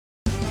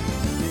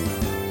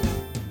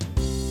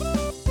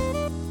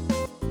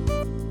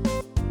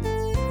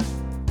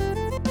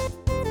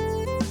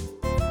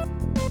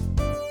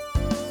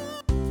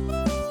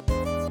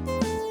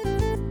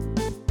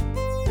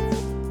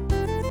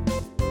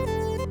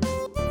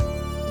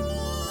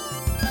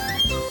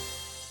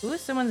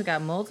Someone's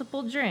got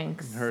multiple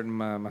drinks. Hurting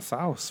my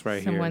sauce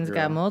right here. Someone's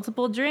got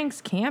multiple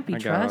drinks. Can't be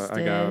trusted.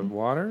 I got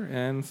water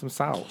and some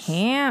sauce.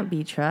 Can't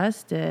be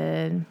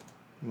trusted.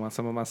 You want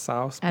some of my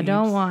sauce, Peeps? I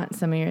don't want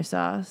some of your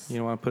sauce. You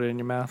don't want to put it in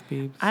your mouth,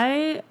 Peeps?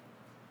 I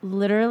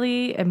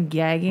literally am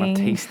gagging. My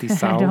tasty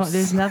sauce.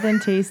 There's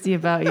nothing tasty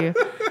about you.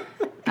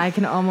 I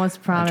can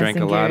almost promise. I drank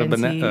a lot of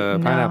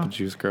pineapple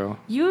juice, girl.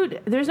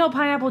 There's no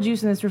pineapple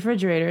juice in this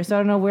refrigerator, so I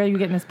don't know where you're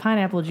getting this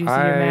pineapple juice.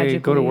 I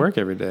go to work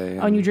every day.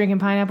 Oh, and you drinking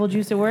pineapple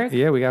juice at work?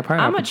 Yeah, we got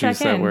pineapple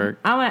juice at work.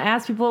 I'm gonna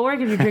ask people at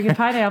work if you're drinking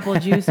pineapple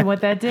juice and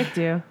what that dick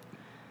do.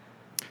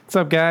 What's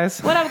up,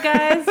 guys? What up,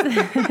 guys?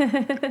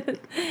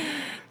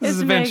 This is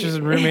Adventures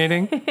in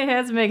Roommating.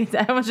 It's Megan.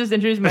 I almost just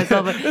introduced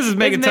myself. But this is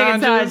Megan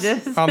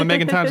Tonjes on the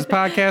Megan Tonjes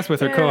podcast with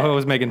her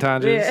co-host Megan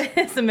Tonjes. Yeah,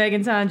 it's the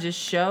Megan Tonjes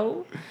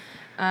show.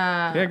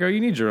 Yeah, girl, you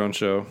need your own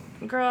show.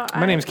 Girl,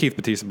 my name's Keith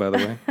Batista, by the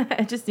way.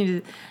 I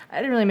didn't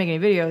really make any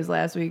videos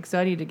last week, so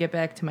I need to get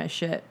back to my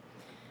shit.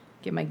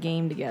 Get my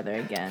game together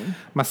again.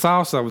 My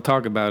sauce I would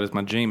talk about is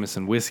my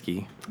Jameson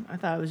whiskey. I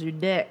thought it was your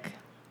dick.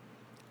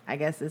 I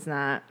guess it's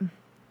not.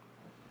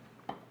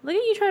 Look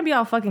at you trying to be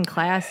all fucking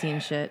classy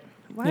and shit.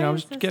 Why I'm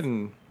just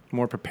getting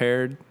more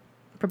prepared.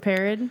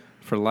 Prepared?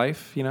 For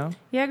life, you know?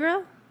 Yeah,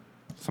 girl?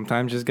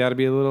 Sometimes you just got to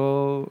be a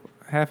little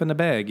half in the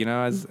bag, you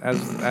know, as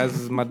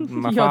my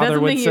father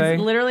would say.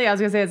 Literally, I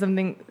was going to say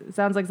it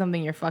sounds like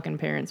something your fucking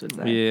parents would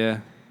say. Yeah.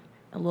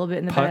 A little bit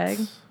in the Putz, bag.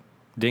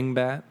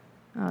 Dingbat.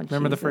 Oh,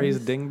 Remember the phrase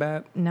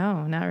dingbat?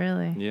 No, not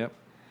really. Yep.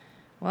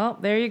 Well,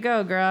 there you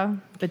go, girl.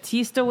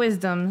 Batista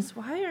wisdoms.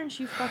 Why aren't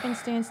you fucking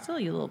staying still,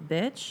 you little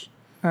bitch?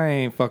 I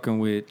ain't fucking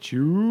with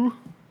you.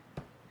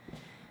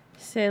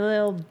 Say,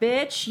 little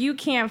bitch, you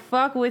can't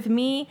fuck with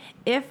me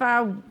if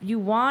you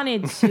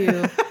wanted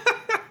to.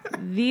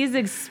 These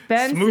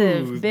expensive,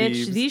 Smooth, bitch.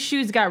 Beebs. These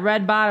shoes got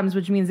red bottoms,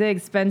 which means they're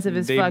expensive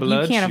as fuck.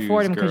 You can't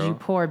afford them because you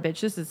poor bitch.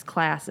 This is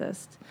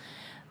classist.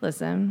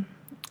 Listen,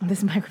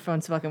 this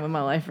microphone's fucking with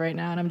my life right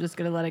now, and I'm just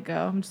gonna let it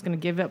go. I'm just gonna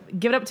give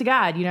it up to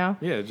God, you know?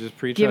 Yeah, just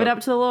preach. Give it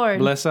up to the Lord.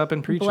 Bless up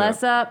and preach.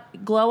 Bless up,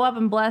 glow up,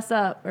 and bless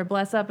up, or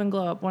bless up and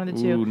glow up. One of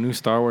the two. Ooh, new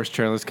Star Wars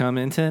trailers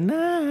coming tonight.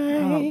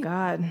 Oh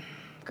God.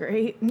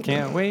 Great.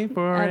 Can't wait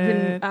for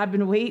it. I've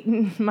been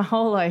waiting my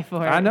whole life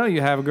for it. I know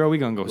you have a girl. We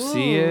gonna go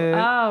see it.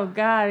 Oh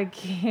God, I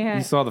can't.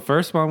 You saw the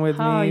first one with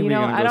me. You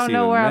know, I don't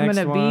know where I'm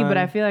gonna be, but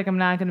I feel like I'm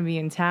not gonna be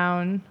in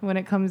town when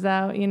it comes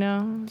out. You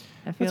know,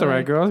 that's all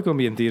right, girl. It's gonna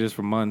be in theaters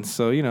for months,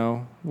 so you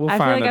know we'll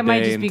find a day and time. I feel like I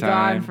might just be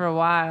gone for a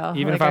while.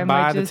 Even if I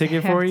buy the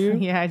ticket for you.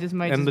 Yeah, I just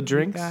might. And the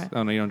drinks.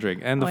 Oh no, you don't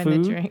drink. And the food.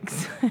 And the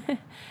drinks.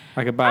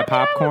 I could buy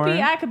popcorn.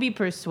 I could be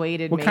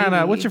persuaded.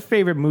 What's your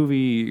favorite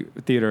movie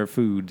theater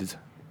foods?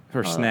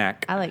 Or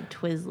snack. I like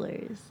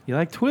Twizzlers. You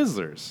like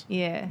Twizzlers?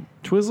 Yeah.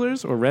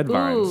 Twizzlers or Red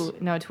Vines? Ooh,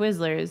 no,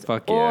 Twizzlers.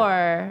 Fuck yeah.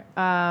 Or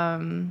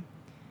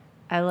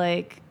I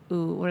like,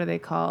 what are they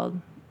called?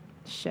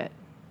 Shit.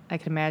 I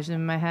can imagine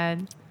them in my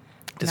head.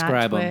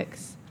 Describe them.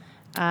 Twix.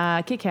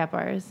 Kit Kat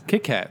bars.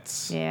 Kit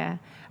Kats. Yeah.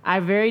 I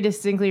very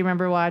distinctly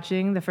remember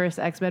watching the first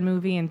X-Men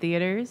movie in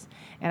theaters,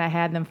 and I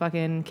had them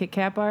fucking Kit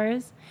Kat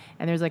bars.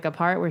 And there's like a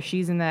part where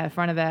she's in the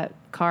front of that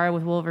car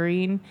with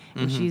Wolverine,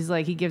 and she's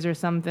like, he gives her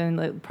something,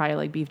 like, probably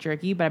like beef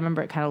jerky, but I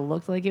remember it kind of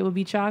looked like it would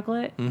be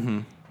chocolate. Mm-hmm.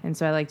 And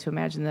so I like to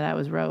imagine that I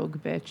was Rogue,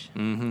 bitch.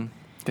 Mm-hmm.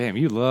 Damn,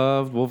 you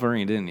loved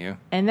Wolverine, didn't you?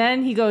 And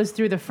then he goes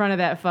through the front of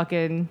that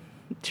fucking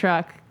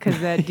truck because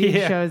that dude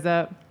shows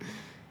up,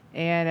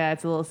 and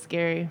it's a little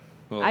scary.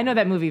 Well, I know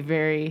that movie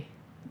very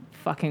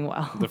fucking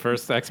well. The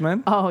first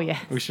X-Men? Oh, yeah.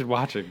 We should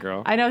watch it,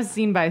 girl. I know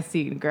scene by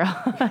scene, girl.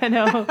 I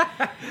know.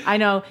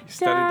 You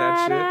studied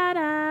that shit?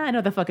 I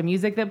know the fucking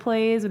music that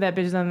plays with that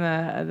bitch on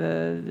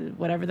the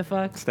whatever the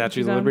fuck.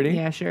 Statue of Liberty?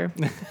 Yeah, sure.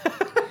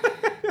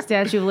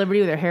 Statue of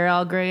Liberty with her hair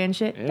all gray and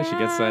shit. Yeah, she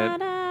gets that.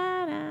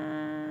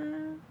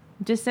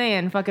 Just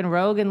saying, fucking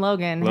Rogue and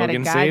Logan had a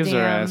goddamn... saves her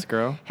ass,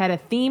 girl. Had a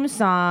theme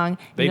song.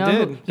 They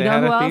did. You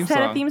know who else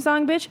had a theme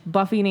song, bitch?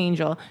 Buffy and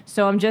Angel.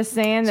 So I'm just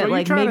saying that,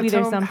 like, maybe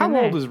there's something how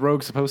there. old is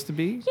Rogue supposed to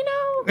be? You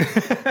know...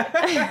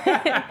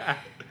 I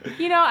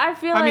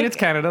feel like... I mean, it's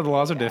Canada. The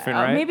laws are different,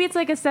 right? Maybe it's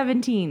like a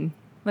 17.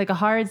 Like a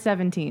hard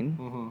 17.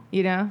 Mm-hmm.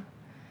 You know?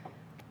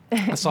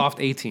 A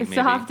soft 18, maybe.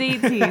 Soft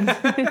 18.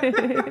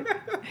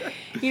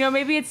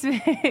 Maybe it's...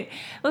 Listen,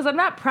 I'm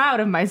not proud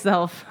of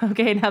myself,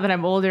 okay, now that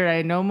I'm older and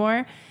I know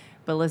more.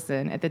 But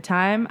listen, at the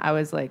time, I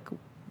was like...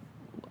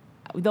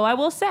 Though I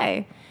will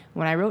say,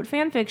 when I wrote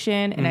fan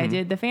fiction and I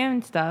did the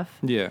fan stuff,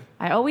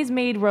 I always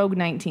made Rogue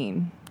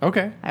 19.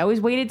 Okay. I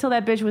always waited till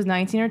that bitch was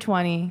 19 or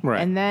 20,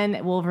 and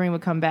then Wolverine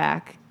would come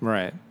back.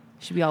 Right.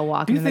 She'd be all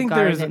walking in the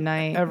garden at night.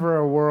 Do you think there's ever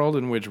a world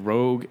in which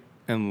Rogue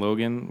and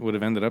Logan would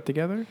have ended up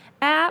together?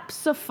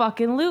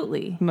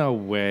 Abso-fucking-lutely. No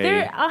way.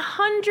 They're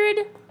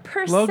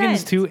 100%.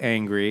 Logan's too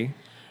angry.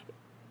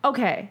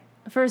 Okay,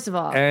 first of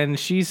all. And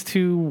she's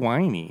too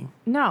whiny.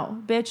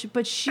 No, bitch,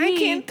 but she... I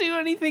can't do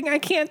anything. I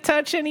can't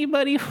touch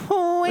anybody.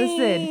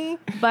 Listen,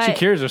 but... She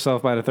cures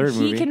herself by the third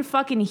movie. He can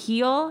fucking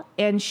heal,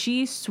 and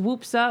she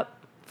swoops up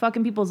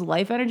fucking people's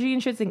life energy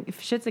and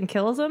shits and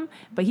kills them,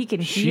 but he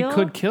can heal. She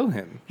could kill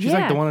him. She's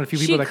like the one of the few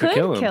people that could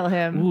kill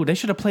him. Ooh, they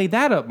should have played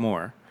that up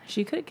more.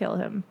 She could kill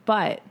him,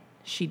 but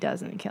she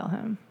doesn't kill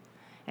him.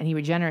 And he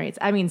regenerates.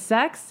 I mean,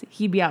 sex,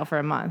 he'd be out for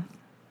a month.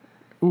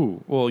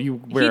 Ooh, well,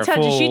 you wear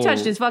She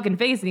touched his fucking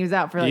face and he was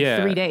out for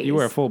like 3 days. You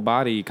wear a full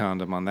body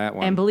condom on that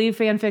one. And believe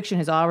fan fiction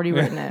has already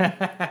written it.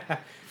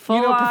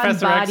 Full on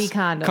Professor body X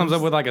condoms. comes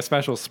up with like a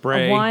special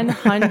spray.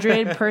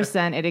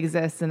 100% it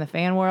exists in the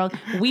fan world.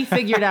 We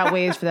figured out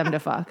ways for them to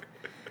fuck.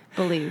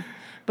 Believe.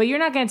 But you're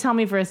not going to tell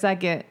me for a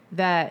second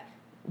that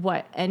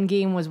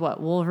Endgame was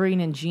Wolverine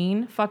and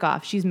Jean? Fuck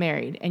off. She's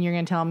married. And you're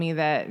going to tell me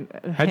that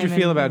how'd you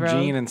feel about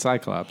Jean and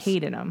Cyclops?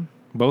 Hated them.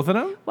 Both of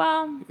them?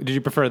 Well, did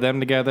you prefer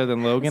them together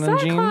than Logan and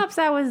Jean? Cyclops,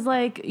 I was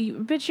like,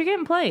 bitch, you're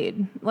getting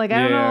played. Like,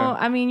 I don't know.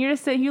 I mean, you're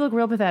just you look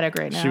real pathetic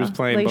right now. She was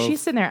playing like both. She's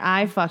sitting there,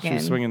 she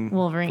was swinging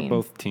Wolverine.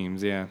 Both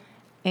teams, yeah.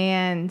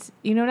 And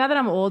now that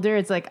I'm older,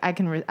 it's like I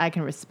can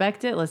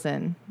respect it.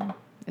 Listen,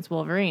 it's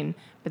Wolverine.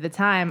 But at the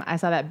time, I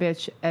saw that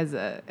bitch as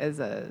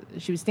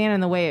she was standing in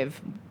the way of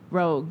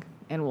Rogue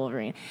and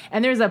Wolverine.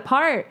 And there's a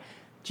part.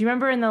 Do you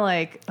remember in the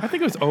I think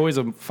it was always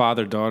a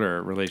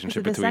father-daughter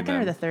relationship between them. The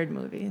second or the third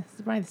movie? This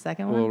is probably the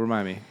second one. Well,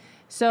 remind me.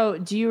 So,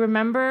 do you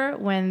remember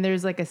when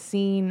there's a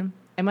scene?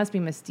 It must be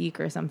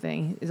Mystique or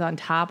something. Is on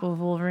top of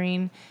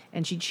Wolverine,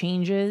 and she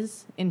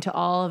changes into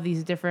all of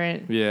these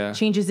different. Yeah.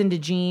 Changes into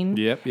Jean.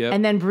 Yep.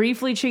 And then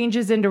briefly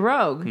changes into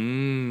Rogue.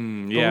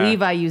 Yeah.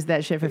 Believe I used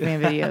that shit for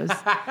fan videos.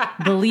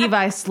 Believe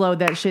I slowed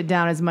that shit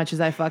down as much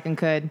as I fucking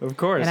could. Of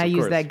course. And I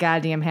used that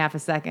goddamn half a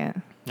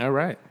second. All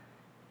right.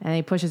 And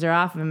he pushes her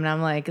off of him, and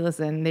I'm like,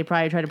 listen, they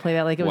probably tried to play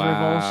that like it was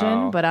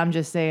Revulsion, but I'm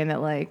just saying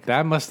that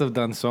that must have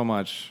done so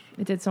much.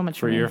 It did so much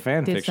for your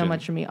fan fiction. It did so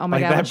much for me. Oh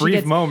my God. That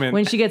brief moment.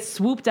 When she gets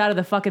swooped out of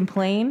the fucking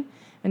plane,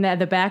 and at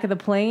the back of the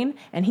plane,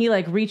 and he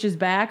reaches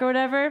back or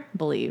whatever,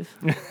 believe.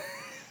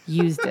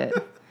 Used it.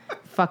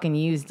 Fucking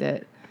used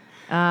it.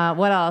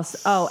 What else?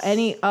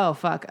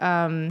 Fuck.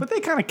 But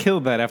they kind of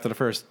killed that after the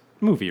first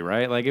movie,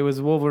 right? Like it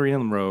was Wolverine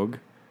and Rogue.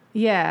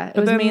 Yeah, it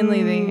was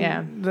mainly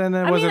Then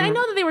I mean, I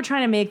know that they were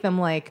trying to make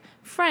them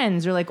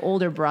friends or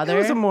older brother.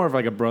 It was more of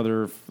a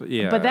brother,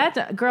 yeah. But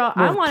that girl,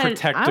 I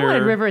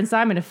wanted River and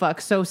Simon to fuck.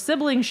 So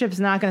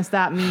siblingship's not going to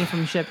stop me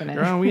from shipping it.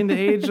 Girl, we in the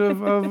age of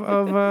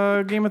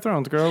Game of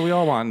Thrones, girl. We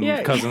all want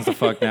cousins to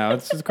fuck now.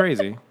 It's just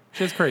crazy.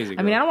 Shit's crazy.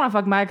 Girl. I mean, I don't want to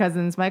fuck my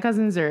cousins. My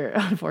cousins are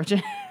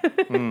unfortunate.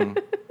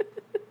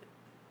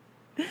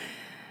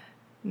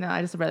 No,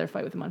 I just would rather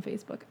fight with them on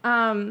Facebook.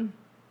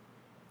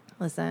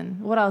 Listen,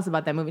 what else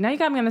about that movie? Now you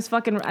got me on this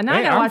fucking. Now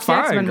I gotta watch the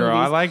X-Men girl.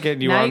 movies. I like it.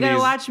 Now you gotta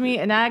watch me,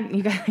 and now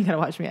you gotta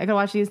watch me. I gotta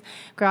watch these.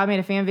 Girl, I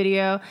made a fan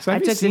video. So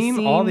have you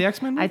seen all the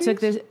X-Men movies? I took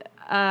this.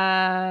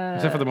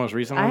 Except for the most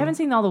recent one. I haven't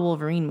seen all the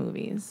Wolverine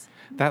movies.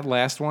 That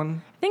last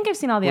one. I think I've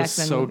seen all the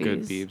X-Men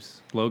movies. So good,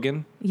 Beebs.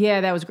 Logan.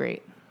 Yeah, that was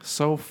great.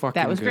 So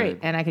fucking. That was good. great,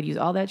 and I could use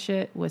all that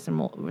shit with some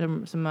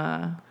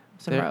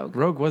Rogue.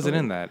 Rogue wasn't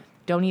in that.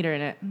 Don't eat her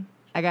in it.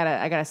 I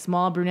got a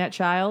small brunette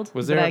child.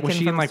 Was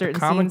she in the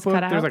comic book?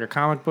 There's a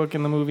comic book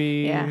in the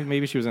movie. Yeah.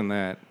 Maybe she was in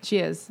that. She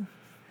is.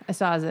 I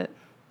saw it.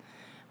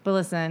 But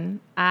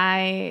listen,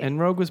 And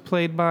Rogue was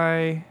played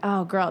by.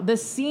 Oh, girl, the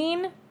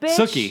scene, bitch.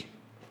 Sookie.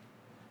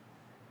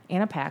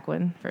 Anna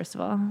Paquin, first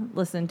of all.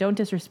 Listen, don't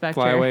disrespect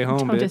Fly her. Away Home,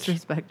 Don't bitch.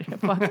 disrespect her.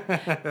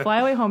 Fly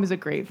Away Home is a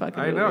great fucking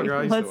movie. I know,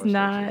 girl.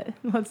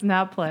 Let's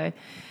not play.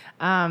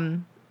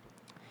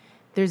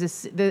 There's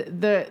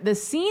the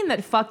scene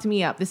that fucked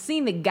me up, the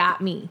scene that got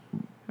me,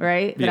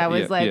 right? That I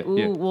was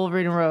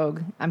Wolverine and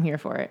Rogue, I'm here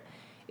for it,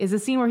 is the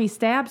scene where he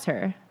stabs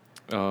her.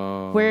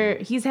 Oh. Where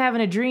he's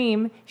having a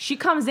dream. She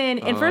comes in,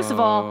 and first of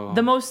all,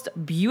 the most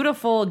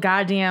beautiful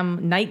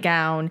goddamn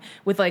nightgown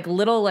with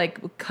little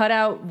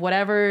cutout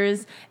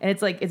whatevers, and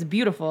it's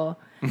beautiful.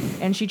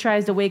 And she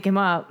tries to wake him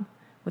up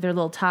with her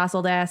little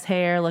tousled ass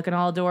hair, looking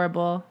all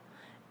adorable.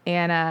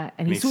 And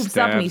he swoops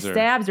up and he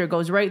stabs her,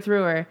 goes right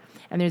through her.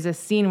 And there's a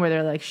scene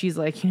where she's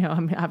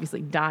I'm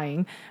obviously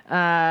dying.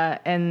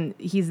 And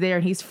he's there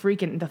and he's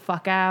freaking the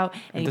fuck out.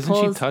 And doesn't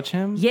she touch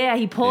him? Yeah,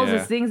 he pulls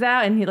his things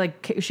out and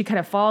she kind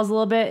of falls a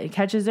little bit and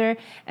catches her.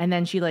 And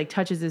then she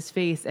touches his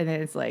face and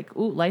then it's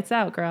ooh, lights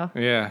out, girl.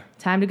 Yeah.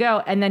 Time to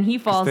go. And then he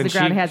falls to the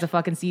ground and has a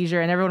fucking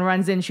seizure and everyone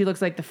runs in. She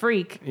looks like the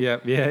freak.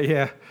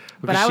 Yeah.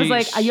 But I was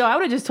I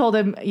would have just told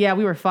him, yeah,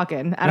 we were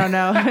fucking. I don't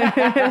know.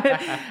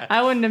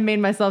 I wouldn't have made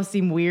myself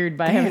seem weird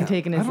by having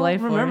taken his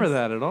life. I don't remember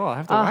that at all. I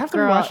have to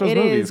girl, watch those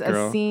movies, girl. It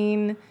is a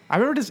scene. I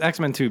remember this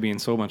X-Men 2 being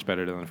so much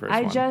better than the first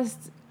one.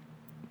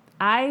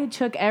 I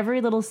took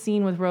every little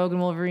scene with Rogue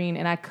and Wolverine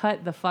and I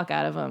cut the fuck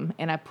out of them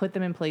and I put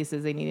them in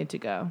places they needed to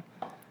go.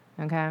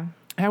 Okay?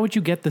 How would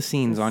you get the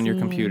scenes on your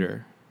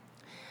computer?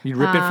 You'd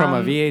rip it from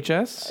a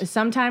VHS?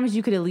 Sometimes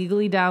you could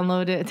illegally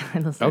download it.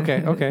 Listen,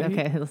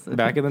 okay. Listen.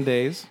 Back in the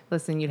days.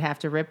 Listen, you'd have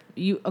to rip.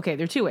 Okay,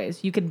 there are two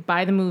ways. You could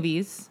buy the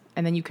movies,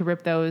 and then you could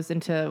rip those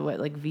into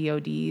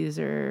VODs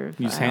or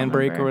use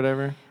Handbrake or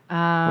whatever.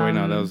 Wait,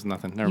 no, that was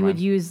nothing. Never mind. You would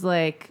use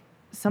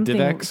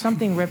DivX?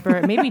 something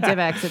Ripper, maybe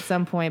DivX at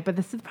some point. But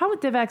the problem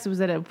with DivX was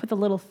that it put the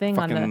little thing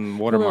on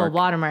the little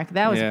watermark.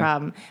 That was the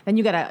problem. Then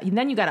you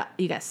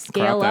gotta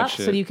scale up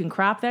so you can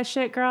crop that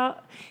shit, girl.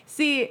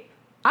 See,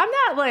 I'm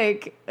not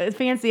like a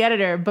fancy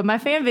editor, but my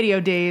fan video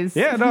days.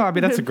 Yeah, no, I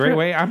mean, that's a great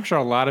way. I'm sure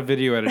a lot of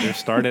video editors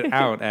started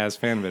out as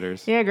fan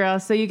vidders. Yeah, girl.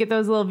 So you get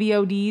those little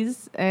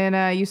VODs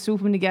and you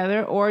swoop them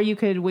together, or you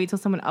could wait till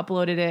someone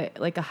uploaded it,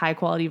 like a high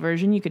quality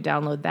version. You could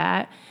download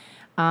that.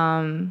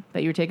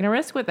 But you were taking a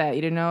risk with that.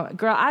 You didn't know.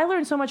 Girl, I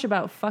learned so much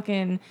about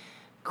fucking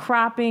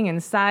cropping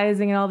and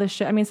sizing and all this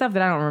shit. I mean, stuff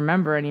that I don't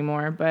remember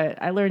anymore, but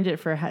I learned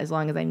it for as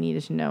long as I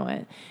needed to know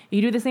it.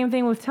 You do the same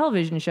thing with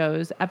television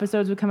shows.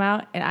 Episodes would come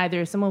out, and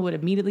either someone would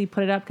immediately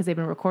put it up because they've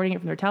been recording it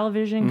from their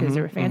television because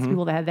there were fancy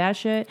people that had that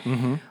shit.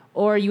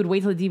 Or you would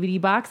wait till the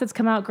DVD box sets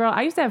come out. Girl,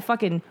 I used to have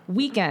fucking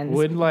weekends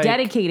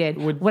dedicated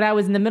when I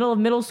was in the middle of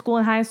middle school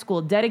and high school,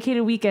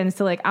 dedicated weekends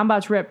to like, I'm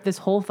about to rip this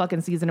whole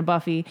fucking season of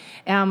Buffy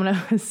and I'm going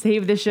to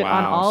save this shit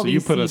on all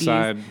these CDs. So you put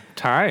aside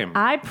time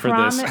for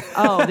this.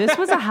 Oh, this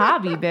was a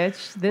hobby,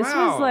 bitch. This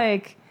was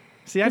like...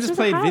 See, I just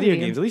played video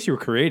games. At least you were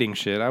creating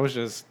shit. I used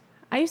to sit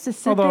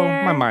there. Although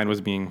my mind was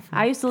being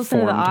I used to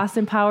listen to the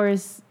Austin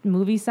Powers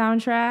movie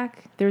soundtrack.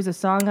 There was a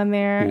song on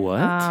there.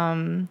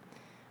 What?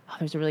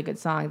 There's a really good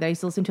song that I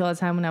used to listen to all the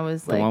time when I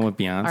was like... The one with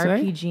Beyonce?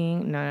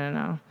 RPGing.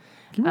 No.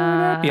 You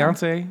remember that?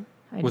 Beyonce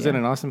was in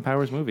an Austin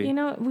Powers movie. You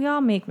know, we all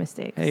make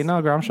mistakes. Hey,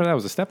 no, girl, I'm sure that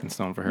was a stepping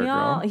stone for her,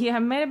 girl. Yeah,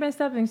 it might have been a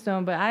stepping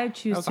stone, but I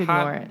choose to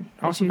ignore it.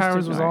 Austin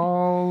Powers was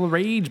all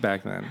rage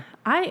back then.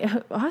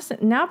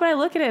 Now, but I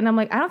look at it and I'm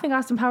like, I don't think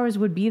Austin Powers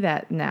would be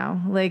that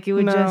now. Like, it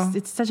would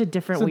it's such a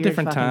different, weird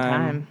fucking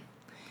time.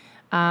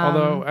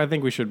 Although, I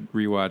think we should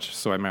rewatch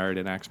So I Married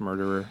an Axe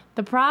Murderer.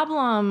 The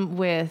problem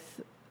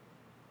with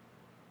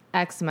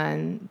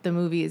X-Men, the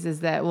movies, is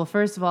that, well,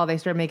 first of all, they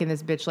start making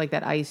this bitch like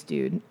that Ice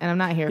dude, and I'm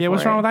not here for it. Yeah,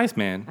 what's wrong with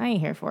Iceman? I ain't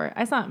here for it.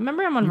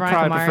 Remember him on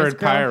Veronica Mars? You probably preferred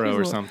Pyro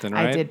or something,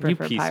 right? I did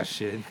prefer you piece Pyro. Of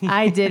shit.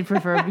 I did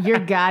prefer. You're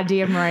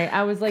goddamn right.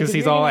 I was like, because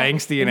he's all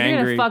angsty and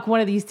angry. You're gonna fuck one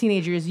of these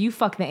teenagers. You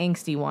fuck the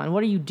angsty one.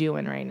 What are you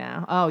doing right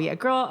now? Oh yeah,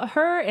 girl,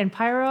 her and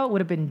Pyro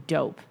would have been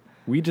dope.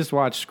 We just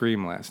watched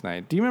Scream last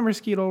night. Do you remember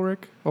Skeet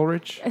Ulrich?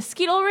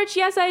 Skeet Ulrich,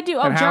 yes, I do.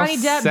 Oh, Johnny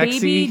Depp,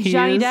 baby,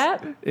 Johnny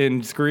Depp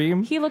in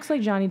Scream. He looks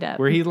like Johnny Depp.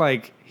 Where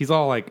he's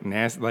all like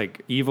nasty,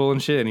 like evil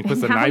and shit, and he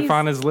puts the knife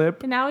on his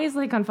lip. And now he's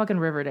like on fucking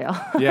Riverdale.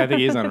 Yeah, I think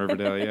he's on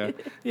Riverdale. Yeah,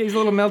 he's a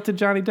little melted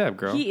Johnny Depp,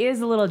 girl. He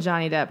is a little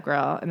Johnny Depp,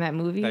 girl, in that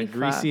movie. That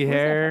greasy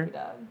hair.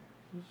 That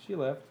she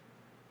left.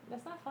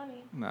 That's not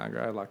funny. Nah,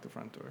 girl, I locked the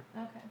front door.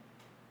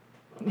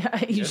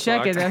 Okay. You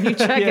checking though? You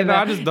checking? Yeah, no,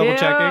 I'm just double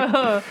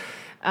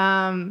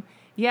checking.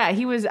 Yeah,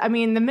 he was. I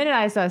mean, the minute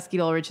I saw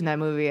Skeet Ulrich in that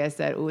movie, I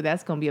said, "Ooh,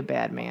 that's gonna be a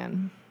bad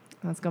man.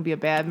 That's gonna be a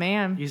bad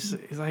man." He's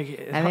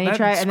like, and then he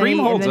tries, and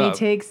then he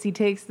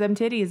takes them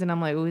titties, and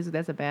I'm like, "Ooh,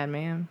 that's a bad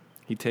man."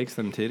 He takes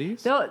them titties.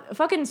 So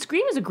fucking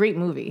Scream is a great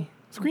movie.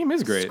 Scream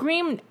is great.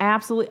 Scream,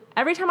 absolutely.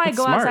 Every time I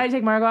go outside to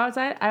take Margot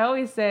outside, I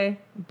always say,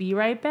 "Be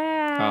right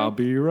back." I'll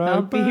be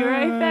right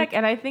back.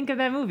 And I think of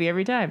that movie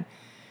every time.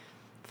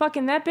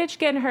 Fucking that bitch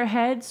getting her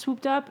head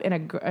swooped up in a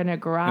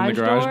garage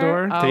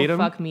door. Oh, Tatum?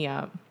 Fuck me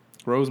up.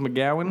 Rose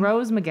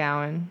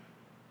McGowan.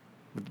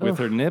 With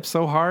her nips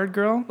so hard,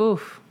 girl.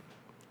 Oof.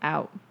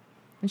 Out.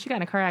 And she got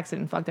in a car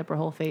accident and fucked up her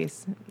whole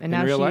face. And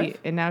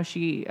now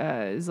she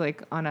is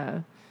like on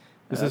a...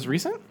 Is this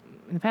recent?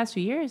 In the past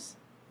few years.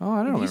 Oh, I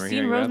don't remember. Have you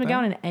seen Rose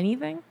McGowan in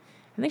anything?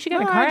 I think she got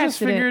in a car accident. I just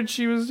figured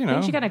she was, I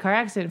think she got in a car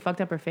accident and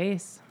fucked up her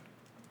face.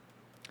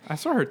 I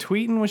saw her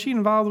tweeting. Was she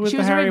involved with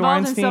the Harry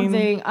Weinstein? She was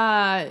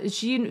involved in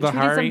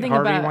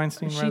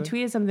something. She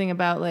tweeted something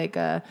about like...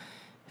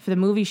 for the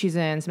movie she's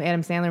in, some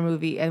Adam Sandler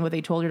movie, and what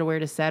they told her to wear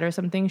to set or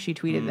something, she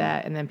tweeted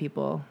that, and then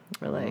people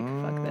were like,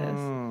 fuck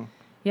this.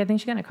 Yeah, I think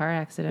she got in a car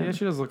accident. Yeah,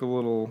 she does look a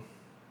little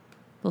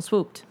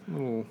swooped.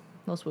 Little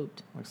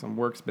swooped. Like some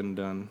work's been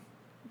done.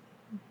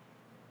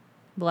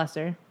 Bless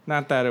her.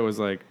 Not that it was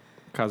like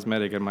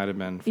cosmetic, it might have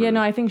been. Yeah,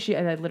 no, I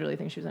literally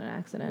think she was in an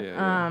accident.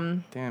 Yeah.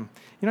 Damn.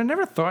 I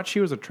never thought she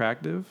was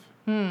attractive.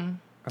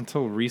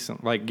 Until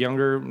recent, like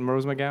younger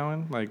Rose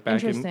McGowan, like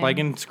back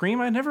in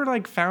Scream, I never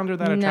like found her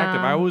that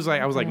attractive. I was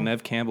like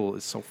Neve Campbell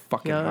is so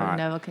fucking hot.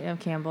 Neve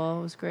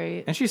Campbell was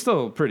great, and she's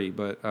still pretty,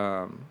 but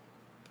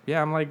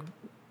yeah, I'm like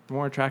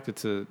more attracted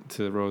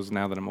to Rose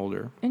now that I'm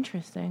older.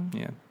 Interesting.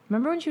 Yeah.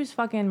 Remember when she was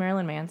fucking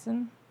Marilyn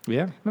Manson?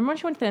 Yeah. Remember when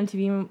she went to the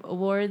MTV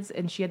Awards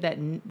and she had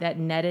that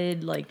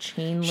netted like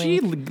chain link?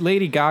 She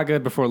Lady Gaga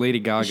before Lady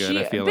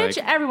Gaga. I feel like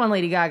everyone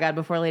Lady Gaga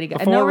before Lady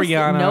Gaga. Before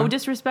Rihanna. No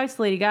disrespect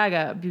to Lady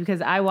Gaga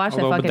because I watched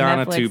that fucking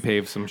Madonna Netflix. too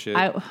paved some shit.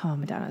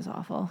 Madonna's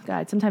awful.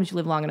 God, sometimes you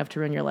live long enough to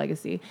ruin your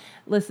legacy.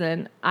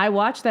 Listen, I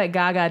watched that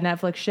Gaga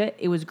Netflix shit.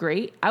 It was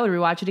great. I would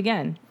rewatch it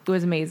again. It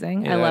was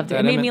amazing. I loved it.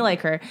 It made me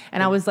like her,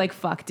 and I was like,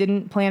 "Fuck!"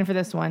 Didn't plan for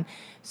this one.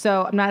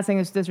 So I'm not saying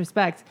it's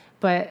disrespect,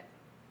 but.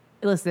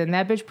 Listen,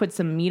 that bitch put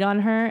some meat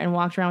on her and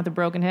walked around with a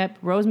broken hip.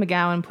 Rose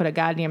McGowan put a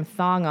goddamn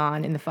thong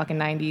on in the fucking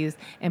 90s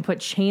and put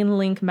chain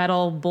link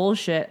metal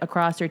bullshit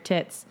across her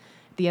tits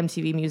at the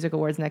MTV Music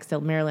Awards next to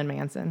Marilyn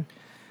Manson.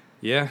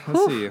 Yeah,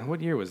 let's see.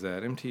 What year was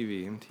that?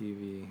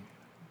 MTV.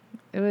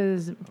 It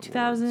was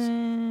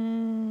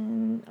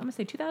 2000. I'm gonna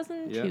say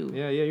 2002.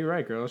 Yeah, you're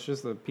right, girl. It's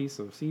just a piece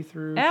of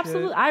see-through.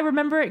 Absolutely, shit. I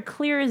remember it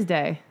clear as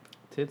day.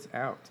 Tits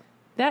out.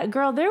 That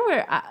girl,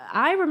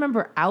 I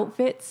remember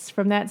outfits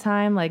from that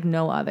time like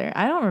no other.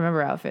 I don't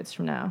remember outfits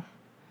from now.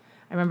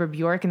 I remember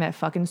Bjork in that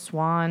fucking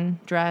swan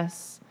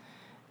dress.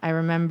 I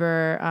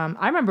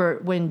remember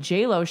when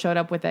J-Lo showed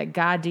up with that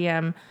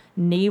goddamn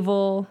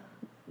navel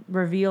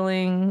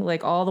revealing,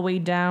 like all the way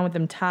down with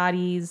them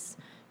toddies,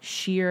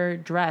 sheer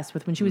dress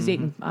with when she was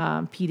dating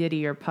P.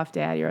 Diddy or Puff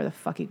Daddy or the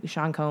fucking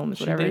Sean Combs,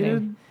 whatever his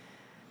name.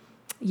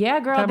 Yeah,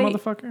 girl. That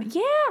motherfucker?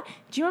 Yeah.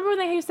 Do you remember when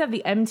they used to have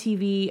the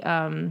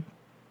MTV,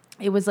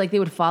 it was like they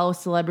would follow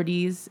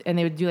celebrities and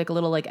they would do like a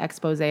little like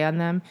expose on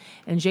them.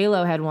 And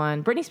J-Lo had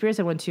one. Britney Spears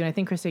had one too. And I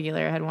think Christina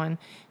Aguilera had one.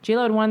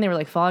 J-Lo had one. They were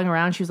like following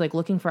around. She was like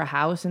looking for a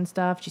house and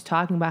stuff. She's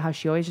talking about how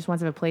she always just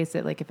wants to have a place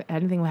that like if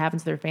anything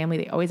happens to their family,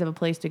 they always have a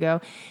place to go.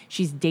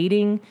 She's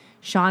dating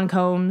Sean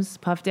Combs,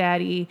 Puff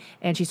Daddy.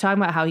 And she's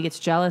talking about how he gets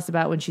jealous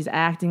about when she's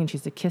acting and she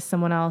has to kiss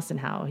someone else and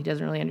how he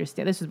doesn't really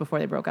understand. This was before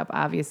they broke up,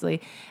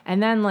 obviously.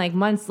 And then like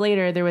months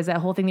later, there was that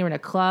whole thing. They were in a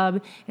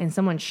club and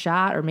someone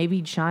shot, or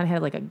maybe Sean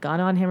had like a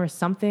gun on him or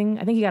something.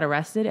 I think he got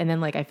arrested. And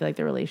then like I feel like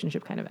their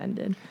relationship kind of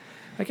ended.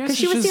 I guess because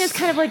she was seen as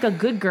kind of like a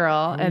good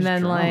girl. And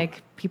then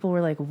like people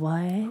were like,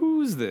 what?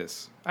 Who's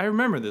this? I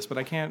remember this, but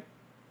I can't.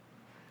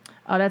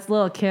 Oh, that's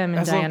Lil' Kim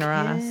and Diana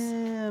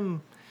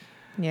Ross.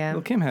 Yeah.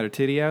 Lil' Kim had her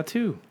titty out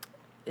too.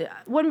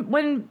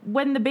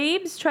 When the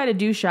babes try to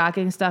do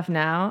shocking stuff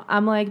now,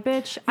 I'm like,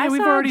 bitch,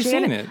 we've already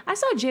seen it. I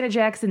saw Janet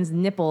Jackson's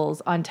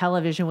nipples on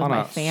television with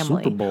my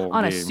family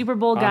on a Super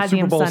Bowl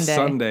goddamn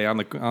Sunday on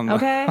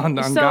okay.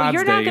 on so God's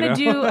you're not Day, gonna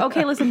do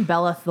okay. Listen,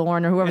 Bella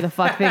Thorne or whoever the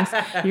fuck thinks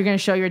you're gonna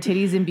show your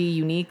titties and be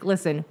unique.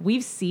 Listen,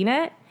 we've seen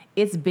it.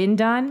 It's been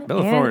done.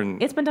 Bella Thorne,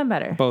 it's been done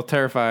better. Both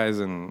terrifies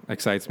and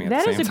excites me at the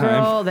same time. That is a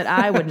girl that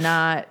I would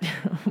not.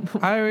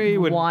 I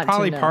would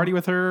probably party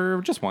with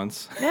her just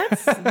once.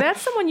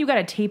 That's someone you got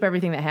to tape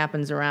everything that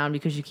happens around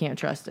because you can't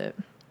trust it.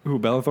 Who,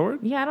 Bella Thorne?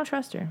 Yeah, I don't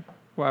trust her.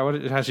 Why?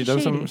 Has she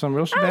done some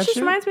real shit? She just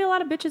reminds me of a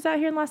lot of bitches out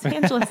here in Los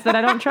Angeles that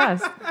I don't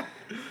trust.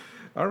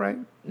 All right.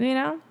 You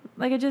know,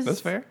 like it just. That's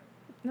fair.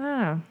 I don't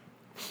know.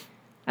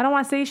 I don't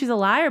want to say she's a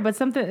liar, but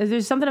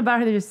there's something about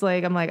her that just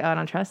like I'm like, oh, I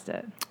don't trust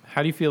it.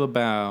 How do you feel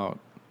about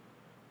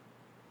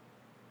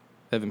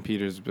Evan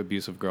Peters'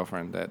 abusive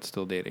girlfriend that's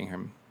still dating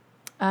him?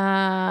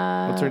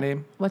 What's her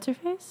name? What's her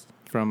face?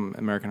 From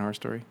American Horror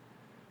Story.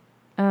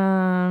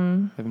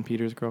 Evan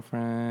Peters'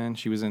 girlfriend.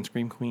 She was in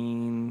Scream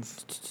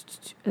Queens.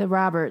 Emma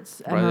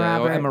Roberts.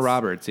 Emma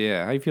Roberts,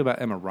 yeah. How do you feel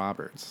about Emma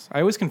Roberts?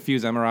 I always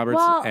confuse Emma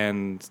Roberts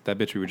and that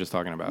bitch we were just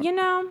talking about. You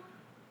know...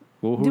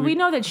 Do we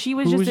know that she's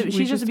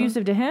just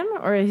abusive to him,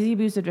 or is he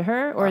abusive to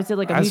her, or is it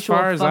like a mutual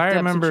fucked up situation? As far as I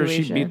remember,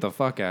 she beat the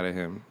fuck out of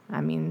him.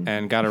 I mean...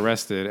 And got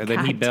arrested, and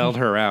then he bailed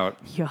her out.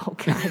 Yo,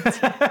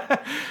 God.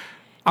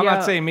 I'm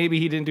not saying maybe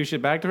he didn't do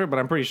shit back to her, but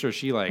I'm pretty sure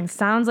she like... It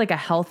sounds like a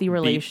healthy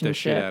relationship. Beat the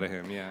shit out of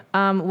him, yeah.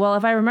 Well,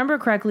 if I remember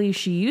correctly,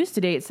 she used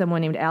to date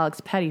someone named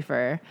Alex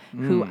Pettyfer,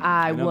 who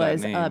I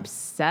was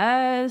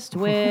obsessed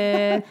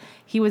with.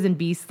 He was in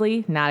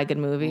Beastly, not a good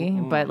movie,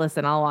 but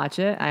listen, I'll watch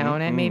it. I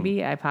own it,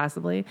 maybe,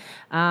 possibly.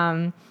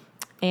 And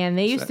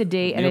they used to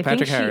date, and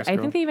I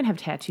think they even have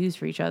tattoos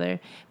for each other.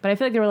 But I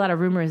feel like there were a lot of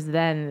rumors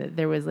then that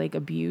there was like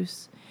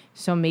abuse.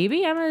 So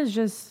maybe Emma's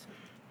just,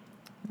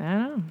 I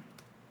don't know.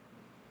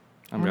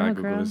 I'm going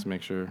to Google this to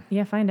make sure.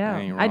 Yeah, find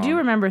out. I do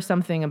remember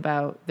something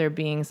about there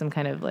being some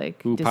kind of like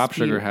dispute. Pop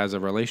Sugar has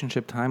a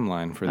relationship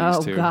timeline for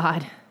these two. Oh,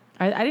 God.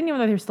 I didn't even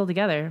know they were still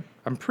together.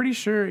 I'm pretty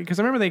sure, because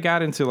I remember they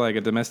got into like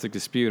a domestic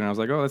dispute, and I was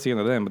like, oh, that's the end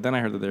of them. But then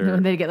I heard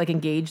that they get like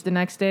engaged the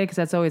next day, because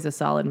that's always a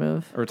solid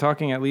move. We're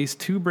talking at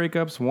least 2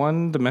 breakups,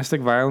 1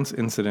 domestic violence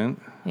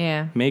incident.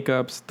 Yeah.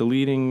 Makeups,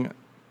 deleting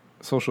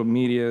social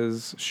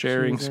medias,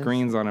 sharing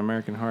screens on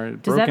American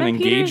Heart, broken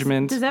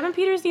engagement. Does Evan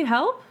Peters need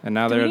help? And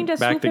now they're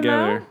back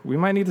together. We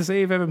might need to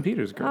save Evan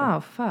Peters, girl. Oh,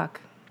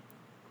 fuck.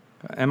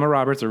 Emma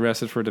Roberts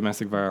arrested for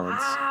domestic violence.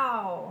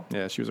 Wow.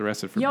 Yeah, she was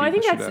arrested for beating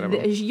the shit out of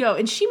him.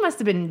 And she must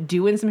have been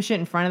doing some shit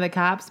in front of the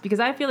cops,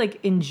 because I feel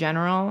like in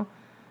general,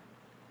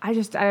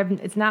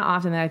 it's not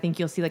often that I think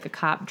you'll see like a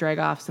cop drag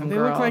off some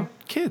girl. They look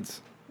like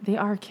kids. They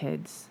are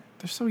kids.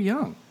 They're so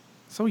young.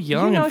 So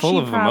young and full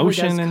of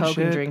emotion and shit. She probably does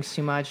coke and drinks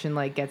too much and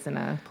like gets in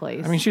a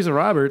place. I mean, she's a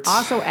Roberts.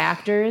 Also,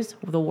 actors,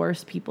 the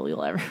worst people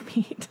you'll ever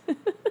meet.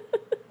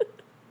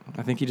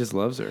 I think he just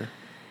loves her.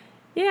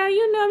 Yeah,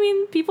 I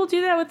mean, people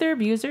do that with their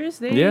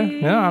abusers.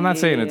 No, I'm not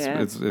saying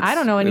it's I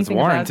don't know anything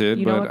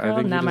warranted, about, but I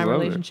think not he my just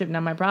relationship,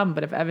 not my problem.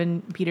 But if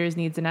Evan Peters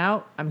needs an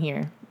out, I'm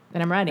here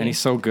and I'm ready. And he's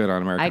so good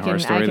on American Horror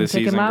Story this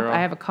season, girl. I can pick him up. girl.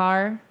 I have a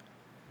car.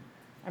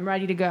 I'm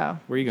ready to go.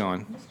 Where are you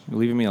going? You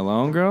leaving me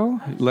alone,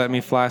 girl? Let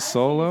me fly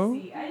solo?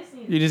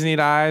 You just need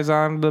eyes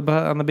on the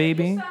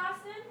baby?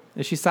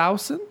 Is she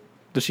sousing?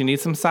 Does she need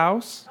some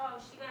sauce? Oh,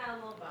 she got a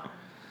little bone.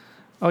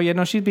 Oh, yeah,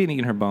 no, she's been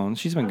eating her bones.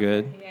 She's been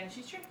good. Yeah,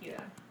 she's tricky,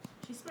 though.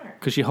 She's smart.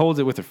 Because she holds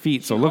it with her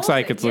feet, so it looks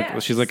like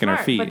she's licking her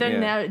feet. But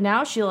then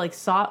now she like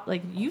saw,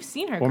 like, you've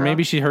seen her, girl. Or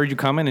maybe she heard you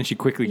coming and she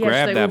quickly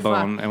grabbed that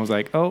bone and was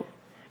like, oh.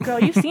 Girl,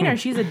 you've seen her.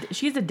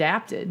 She's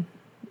adapted.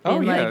 Oh,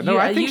 and, yeah. like, No,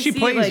 I think she see,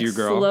 plays like, you,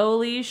 girl.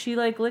 Slowly, she,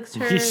 like, licks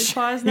her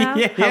paws now.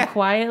 Yeah. How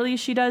quietly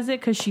she does it,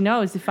 because she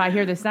knows if I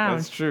hear the sound.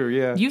 That's true,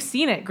 yeah. You've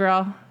seen it,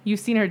 girl. You've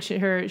seen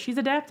her. She's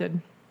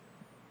adapted.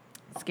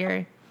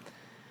 Scary.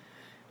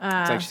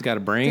 It's like she's got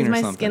a brain or something.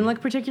 Does my skin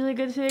look particularly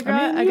good today, girl?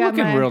 I mean, you're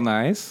looking real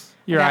nice.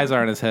 Your eyes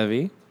aren't as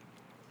heavy.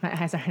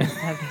 My eyes aren't as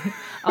heavy.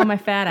 Oh, my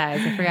fat eyes.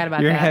 I forgot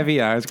about Your that.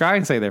 heavy eyes. I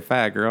can say they're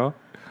fat, girl.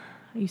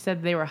 You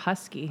said they were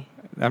husky.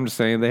 I'm just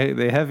saying they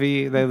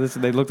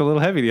looked a little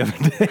heavy the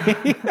other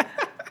day.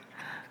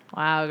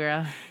 Wow,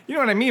 girl. You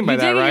know what I mean by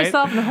that, right? You digging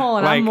yourself in the hole,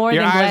 and like, I'm more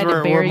than glad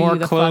to bury you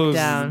the fuck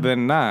down.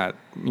 Than not.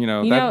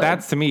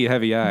 That's to me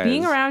heavy eyes.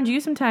 Being around you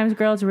sometimes,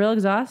 girl, it's real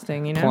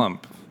exhausting. You know.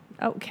 Plump.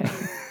 Okay.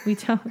 We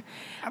tell.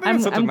 I'm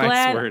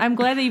glad. Word. I'm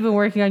glad that you've been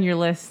working on your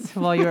list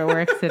while you were at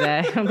work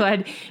today. I'm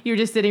glad you were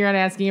just sitting around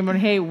asking everyone,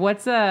 "Hey,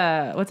 what's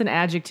an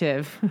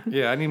adjective?"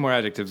 Yeah, I need more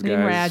adjectives, guys. I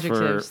need more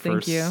adjectives.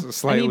 Thank you.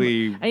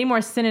 Slightly. I need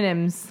more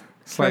synonyms.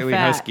 Slightly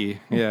husky.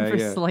 Yeah, for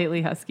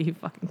slightly husky, you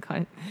fucking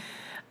cunt.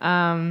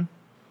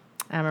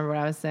 I remember what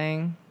I was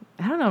saying.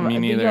 I don't know. Me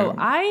neither.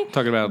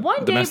 Talking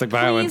about domestic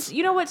violence. Please,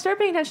 you know what? Start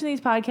paying attention to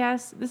these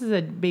podcasts. This is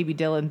a baby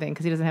Dylan thing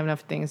because he doesn't have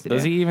enough things to do.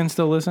 Does he even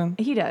still listen?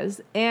 He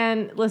does.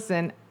 And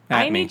listen,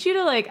 I need you to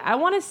I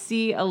want to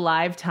see a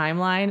live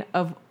timeline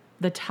of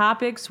the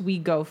topics we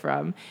go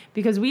from,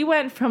 because we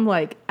went from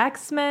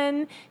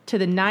X-Men to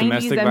the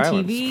 90s domestic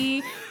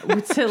MTV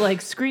to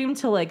Scream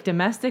to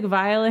domestic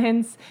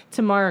violence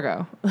to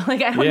Margot. I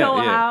don't know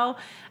how.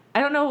 I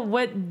don't know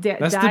what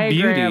That's diagram.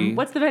 The beauty.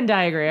 What's the Venn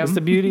diagram? That's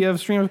the beauty of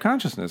stream of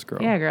consciousness, girl.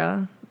 Yeah,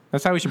 girl.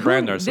 That's how we should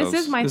brand ourselves.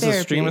 This is my therapy. This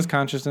is a stream of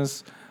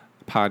consciousness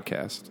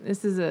podcast.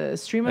 This is a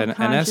stream of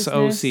consciousness.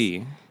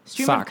 An SOC.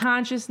 Stream of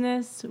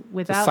consciousness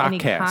without any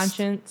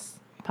conscience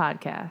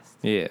podcast.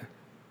 Yeah.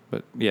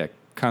 But yeah,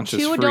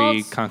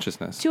 conscious-free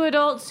consciousness. Two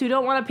adults who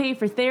don't want to pay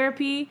for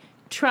therapy,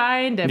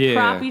 trying to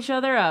prop each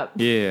other up.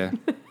 Yeah.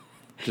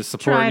 Just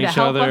supporting each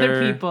other. Trying to help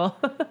other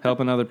people.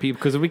 Helping other people.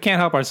 Because if we can't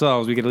help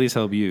ourselves, we can at least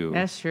help you.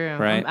 That's true.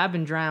 Right? I've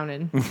been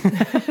drowning.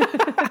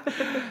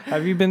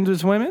 Have you been to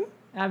swimming?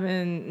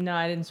 No,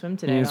 I didn't swim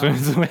today. You didn't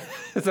swim?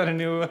 Is that a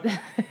new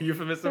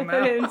euphemism now?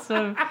 I didn't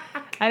swim.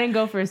 I didn't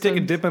go for a swim.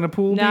 Take a dip in a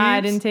pool, No, I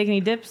didn't take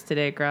any dips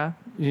today, girl.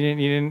 You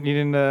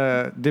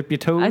didn't dip your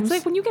toes? It's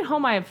like when you get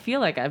home, I feel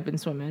like I've been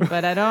swimming,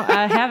 but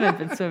I haven't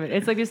been swimming.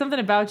 It's like there's something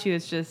about you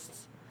that's just,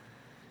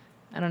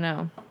 I don't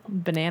know,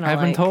 banana-like.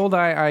 I've been told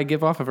I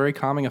give off a very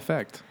calming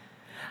effect.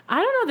 I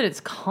don't know that it's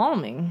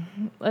calming.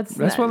 That's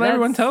what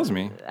everyone tells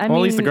me. At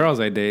least the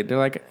girls I date, they're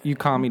like, you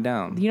calm me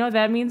down. You know what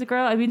that means,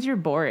 girl? It means you're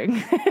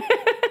boring.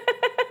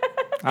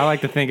 I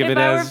like to think of it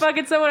as... If I were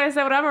fucking someone, I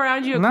said, when I'm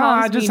around you, it calms me down.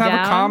 No, I just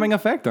have a calming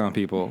effect on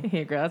people.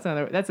 Yeah, girl,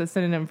 that's a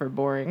synonym for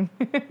boring.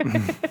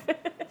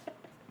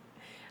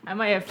 I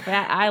might have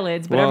fat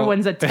eyelids, but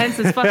everyone's a tense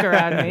as fuck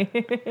around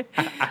me.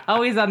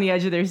 Always on the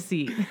edge of their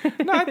seat.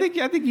 No, I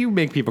think you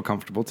make people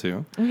comfortable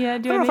too. Yeah, I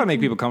don't know if I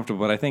make people comfortable,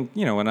 but I think,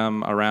 when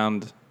I'm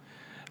around...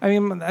 I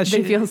mean,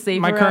 they feel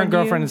safe. My current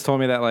girlfriend has told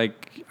me that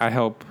I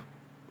help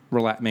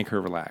make her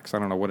relax. I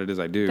don't know what it is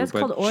I do, that's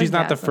but called she's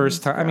not the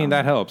first time. I mean,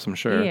 that helps, I'm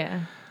sure.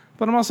 Yeah.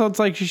 But I'm also, it's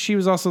like she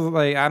was also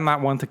like, I'm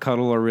not one to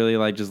cuddle or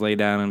really just lay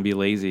down and be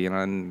lazy,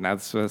 and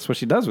that's what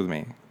she does with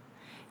me.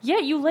 Yeah,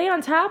 you lay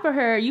on top of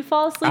her. You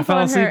fall asleep. I fell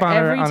asleep on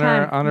her every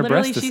time. On her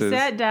Literally, breastises. she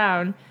sat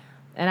down,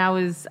 and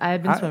I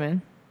had been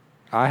swimming.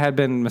 I had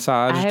been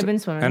massaged. I had been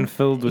swimming and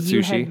filled with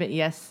sushi.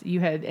 Yes,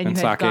 you had, and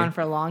you had gone for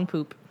a long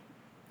poop.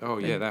 Oh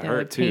yeah, that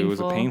hurt too. It was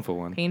a painful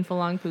one. Painful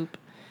long poop.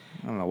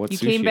 I don't know what. You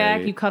came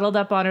back. You cuddled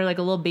up on her like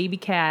a little baby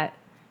cat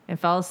and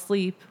fell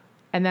asleep.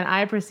 And then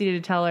I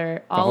proceeded to tell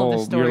her all of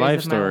the stories your life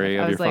of my story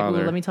life. I was like,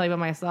 father. Ooh, let me tell you about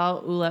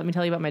myself. Ooh, let me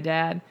tell you about my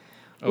dad.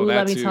 Ooh,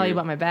 let me tell you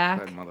about my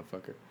back. That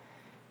motherfucker.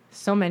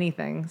 So many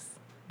things.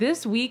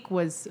 This week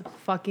was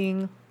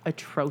fucking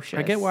atrocious.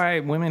 I get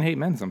why women hate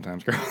men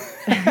sometimes, girl.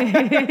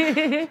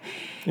 My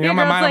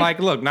mind, I'm like,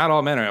 look, not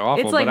all men are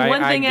awful, it's like but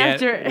one thing I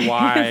get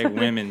why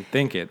women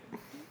think it.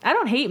 I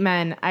don't hate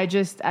men.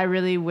 I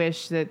really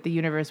wish that the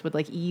universe would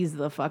ease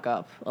the fuck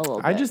up a little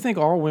bit. I just think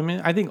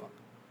I think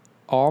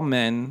all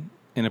men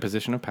in a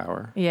position of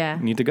power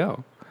need to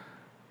go.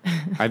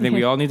 I think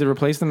we all need to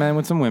replace the men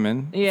with some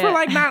women. Yeah.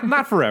 For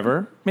not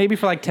forever. Maybe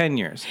for 10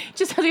 years.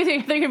 Just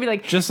they're going to be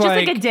just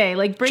like a day.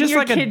 Bring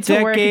your kid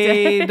to work. Just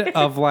a decade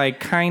of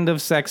kind of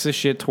sexist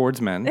shit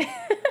towards men.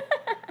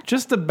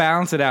 Just to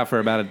balance it out for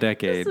about a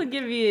decade. Just to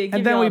give you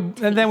and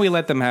then we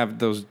let them have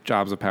those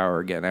jobs of power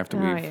again after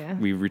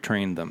we've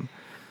retrained them.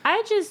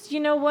 I just, you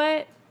know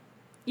what?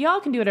 Y'all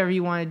can do whatever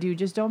you want to do.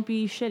 Just don't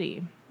be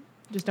shitty.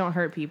 Just don't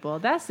hurt people.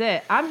 That's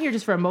it. I'm here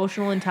just for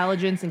emotional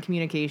intelligence and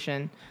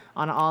communication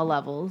on all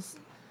levels.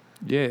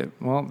 Yeah,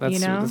 well,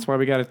 that's why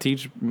we got to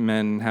teach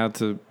men how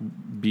to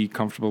be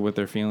comfortable with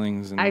their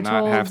feelings and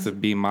not have to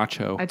be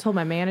macho. I told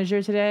my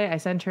manager today. I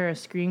sent her a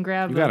screen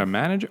grab. You got a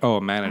manager? Oh,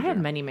 a manager. I have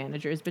many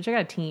managers, but I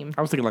got a team.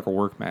 I was thinking a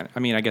work manager. I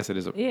mean, I guess it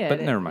is.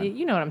 But never mind.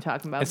 You know what I'm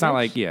talking about. It's not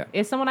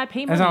it's someone I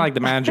pay money. It's not like the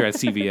manager at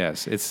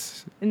CVS.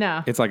 It's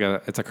no.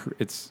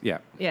 It's yeah.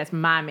 Yeah, it's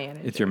my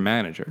manager. It's your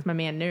manager. It's my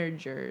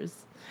managers.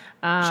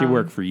 She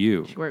worked for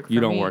you. She worked for You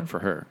don't me. work for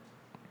her.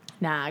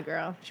 Nah,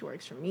 girl. She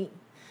works for me.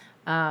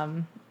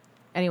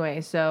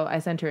 Anyway, so I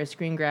sent her a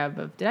screen grab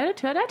of... Did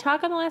I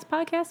talk on the last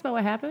podcast about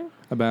what happened?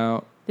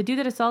 About... The dude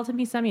that assaulted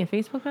me sent me a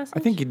Facebook message? I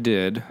think you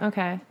did.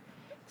 Okay.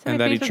 And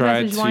that he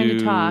tried to... wanting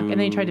to talk, and then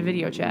he tried to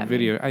video chat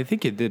me. I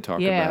think you did talk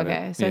about it. it. Yeah,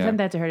 okay. So I sent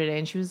that to her today,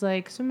 and she was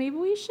like, so maybe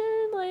we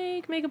should,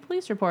 like, make a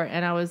police report.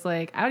 And I was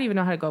like, I don't even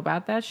know how to go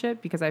about that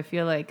shit, because I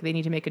feel like they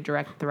need to make a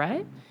direct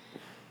threat.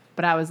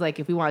 But I was like,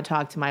 if we want to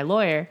talk to my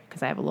lawyer,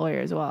 because I have a lawyer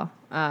as well,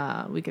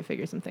 we could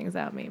figure some things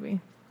out, maybe.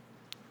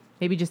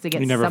 Maybe just to get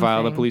something. You never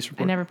filed a police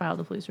report? I never filed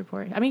a police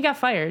report. I mean, he got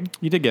fired.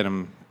 You did get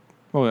him...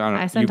 Well, I don't know.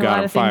 I sent You a lot got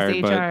him of things fired,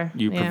 to but HR.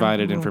 you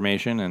provided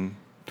information and...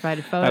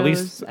 Provided photos. At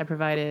least... I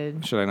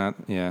provided... Should I not?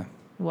 Yeah.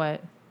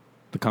 What?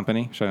 The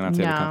company? Should I not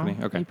say the company?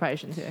 Okay. You probably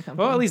shouldn't say that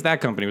company. Well, at least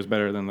that company was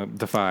better than the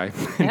Defy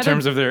in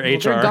terms of their HR.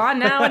 They're gone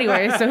now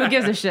anyway, so who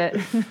gives a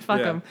shit?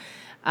 Fuck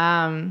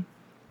them.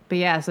 But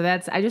yeah, so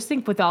I just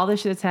think with all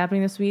this shit that's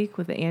happening this week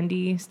with the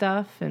Andy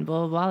stuff and blah,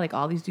 blah, blah, like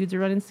all these dudes are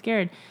running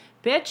scared.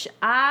 Bitch,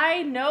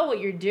 I know what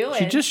you're doing.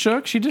 She just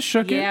shook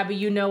it. Yeah, but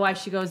you know why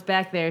she goes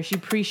back there. She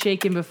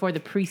pre-shaken before the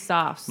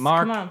pre-softs. Come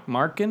on.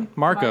 Marco.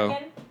 Margo.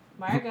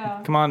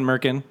 Come on,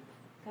 Merkin.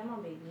 Come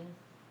on, baby.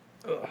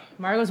 Ugh.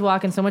 Margo's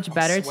walking so much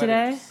better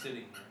today.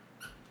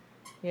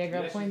 Yeah,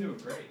 girl. She's doing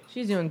great.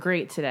 She's doing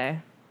great today.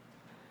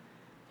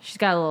 She's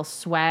got a little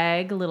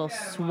swag, a little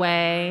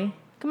sway.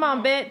 Come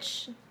on,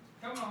 bitch.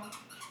 Come on.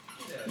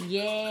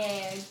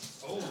 Yeah.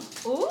 Oh.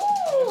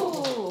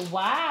 Ooh.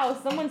 Wow.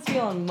 Someone's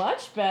feeling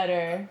much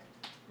better.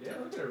 Yeah,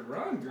 look at her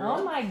run, girl.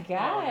 Oh my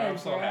God. I'm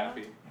so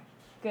happy.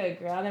 Good,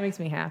 girl. That makes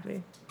me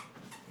happy.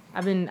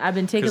 I've been taking a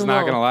little... Because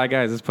not going to lie,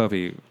 guys, this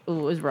puppy... Ooh,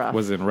 it was rough.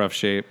 Was in rough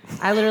shape.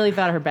 I literally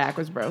thought her back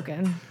was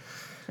broken.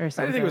 Or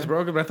something. I didn't think it was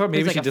broken, but I thought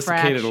maybe she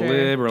dislocated a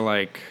lib or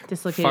like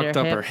fucked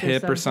up her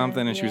hip or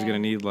something, and she was going to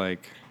need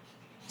like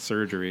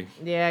surgery.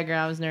 Yeah, girl,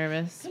 I was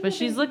nervous. But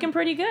she's looking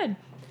pretty good.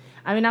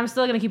 I mean, I'm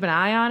still going to keep an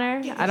eye on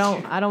her.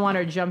 I don't want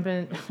her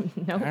jumping...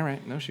 No. All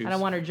right, no shoes. I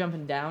don't want her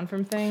jumping down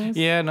from things.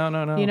 Yeah,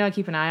 no. You know,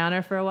 keep an eye on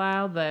her for a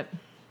while, but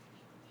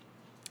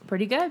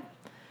pretty good.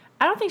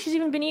 I don't think she's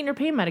even been eating her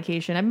pain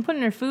medication. I've been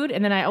putting her food,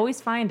 and then I always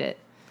find it.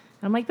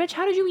 And I'm like, bitch,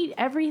 how did you eat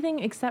everything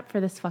except for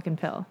this fucking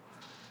pill?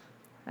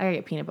 I gotta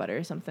get peanut butter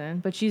or something.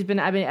 But I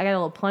got a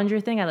little plunger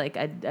thing. I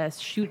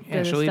shoot the stuff in her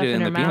mouth. She'll eat it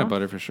in the peanut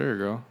butter for sure,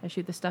 girl. I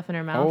shoot the stuff in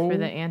her mouth for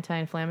the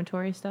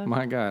anti-inflammatory stuff.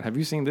 My God, have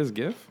you seen this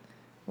GIF?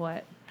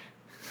 What?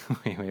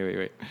 Wait.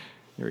 Here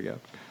we go.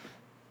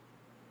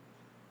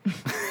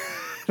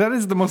 That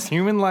is the most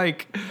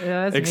human-like...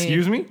 Yeah, that's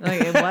excuse me?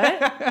 Like,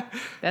 what?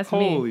 That's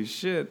me. Holy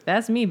shit.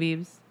 That's me,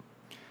 Beebs.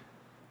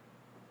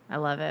 I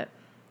love it.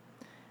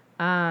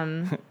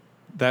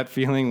 That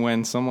feeling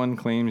when someone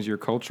claims you're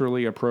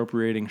culturally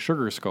appropriating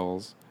sugar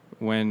skulls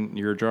when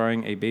you're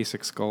drawing a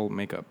basic skull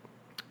makeup.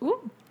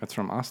 Ooh. That's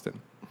from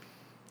Austin.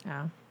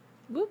 Oh.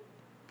 Whoop.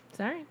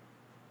 Sorry.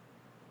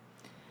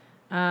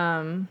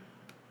 The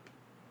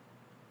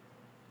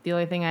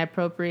only thing I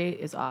appropriate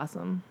is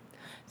awesome.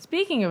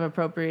 Speaking of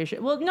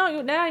appropriation, well,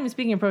 no, not even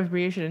speaking of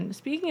appropriation.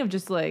 Speaking of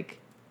just like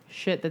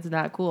shit that's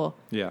not cool.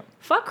 Yeah.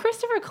 Fuck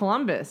Christopher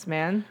Columbus,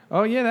 man.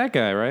 Oh yeah, that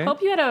guy, right?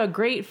 Hope you had a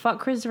great fuck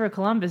Christopher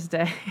Columbus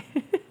day.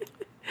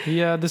 He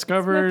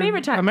discovered my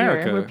favorite time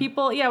America, where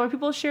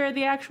people share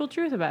the actual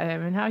truth about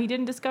him and how he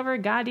didn't discover a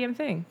goddamn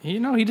thing. You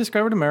know, he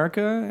discovered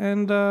America,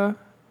 and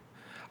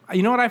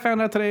you know what I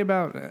found out today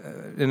about?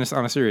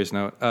 On a serious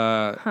note,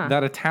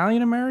 that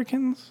Italian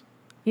Americans,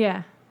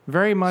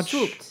 very much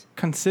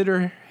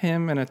consider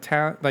him an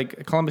Italian,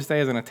 like Columbus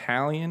Day as an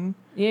Italian,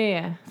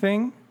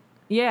 thing.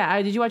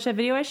 Yeah, did you watch that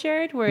video I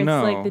shared where it's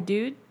like the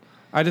dude?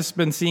 I just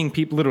been seeing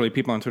people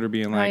on Twitter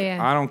being like,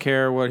 I don't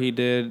care what he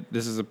did.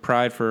 This is a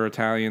pride for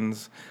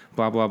Italians,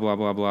 blah, blah, blah,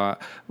 blah, blah.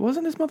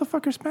 Wasn't this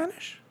motherfucker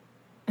Spanish?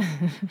 I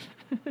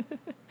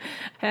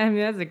mean,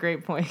 that's a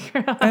great point,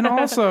 girl. And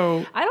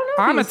also, I don't know if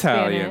I'm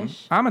Italian.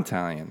 Spanish. I'm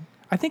Italian.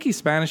 I think he's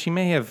Spanish. He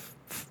may have,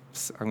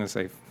 I'm going to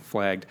say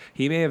flagged.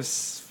 He may have,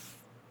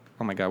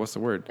 oh my God, what's the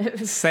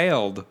word?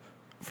 Sailed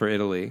for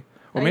Italy.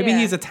 Or maybe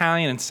he's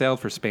Italian and sailed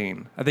for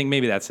Spain. I think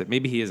maybe that's it.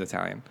 Maybe he is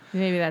Italian.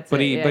 Maybe that's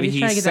it. But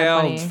he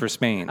sailed for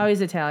Spain. Oh,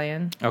 he's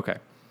Italian. Okay.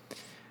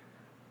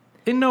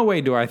 In no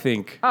way do I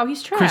think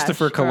he's trash,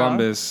 Christopher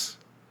Columbus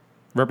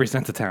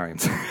represents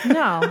Italians.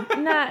 No,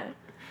 not.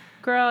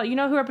 Girl, you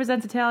know who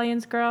represents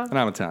Italians, girl? And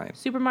I'm Italian.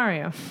 Super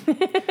Mario.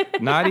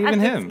 Not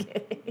even him.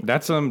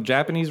 That's some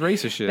Japanese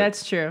racist shit.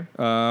 That's true.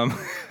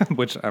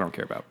 Which I don't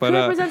care about. But who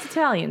represents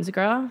Italians,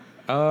 girl?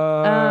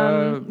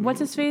 What's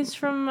his face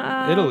from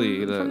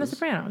Italy? From The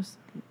Sopranos.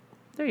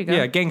 There you go.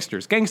 Yeah,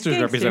 gangsters.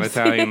 Gangsters represent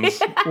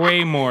Italians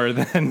way more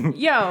than.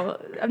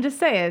 Yo, I'm just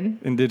saying.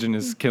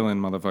 Indigenous killing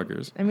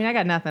motherfuckers. I mean, I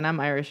got nothing. I'm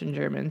Irish and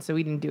German, so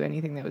we didn't do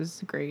anything that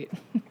was great.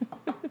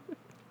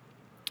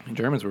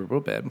 Germans were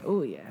real bad.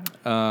 Oh yeah.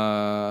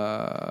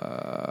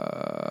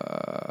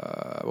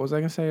 What was I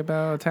gonna say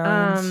about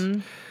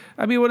Italians?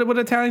 I mean, what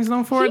Italians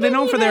known for? They're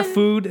known for their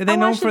food, and they're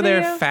known for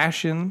their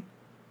fashion.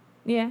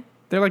 Yeah.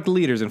 They're like the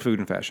leaders in food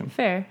and fashion.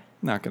 Fair.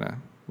 Not gonna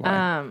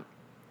lie.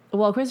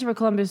 Well, Christopher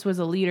Columbus was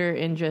a leader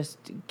in just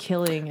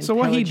killing and So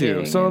what he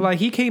do? So like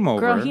he came over.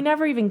 Girl, he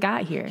never even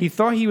got here. He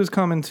thought he was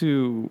coming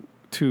to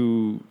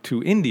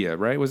India,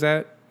 right? Is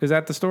that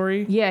the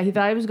story? Yeah, he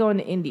thought he was going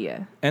to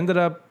India.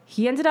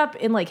 He ended up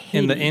in like Haiti.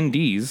 in the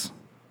Indies.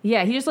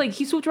 Yeah, he just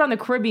he swooped around the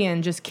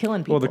Caribbean just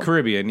killing people. Well, the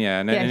Caribbean, yeah.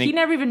 And he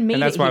never even made it.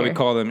 And that's why here. we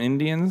call them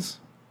Indians.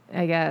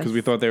 I guess because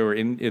we thought they were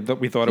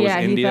we thought it was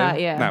India.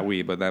 Thought, Not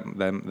we, but that.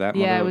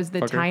 Yeah, it was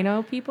the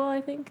Taino people,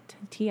 I think.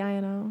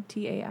 Taino,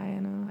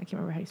 Taino. I can't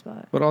remember how you spell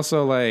it. But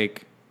also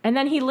like. And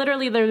then he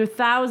literally there were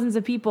thousands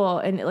of people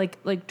and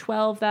like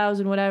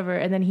 12,000 whatever,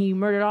 and then he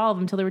murdered all of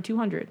them until there were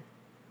 200.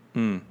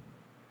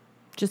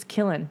 Just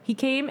killing. He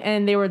came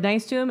and they were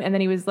nice to him, and then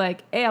he was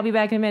like, "Hey, I'll be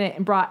back in a minute,"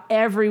 and brought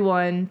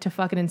everyone to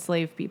fucking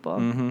enslave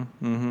people.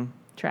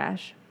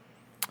 Trash.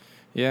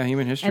 Yeah,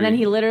 human history. And then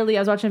I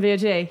was watching a video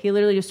today. He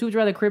literally just swooped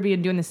around the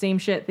Caribbean doing the same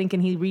shit,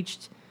 thinking he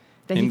reached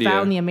that India. He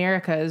found the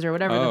Americas or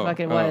whatever the fuck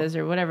it was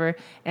or whatever,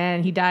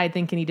 and he died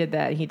thinking he did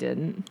that. He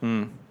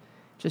didn't.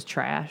 Just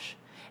trash.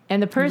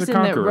 And the person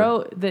that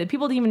wrote the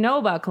people didn't even know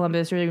about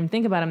Columbus or even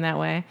think about him that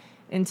way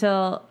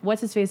until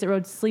what's his face that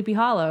wrote Sleepy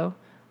Hollow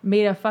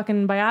made a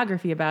fucking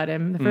biography about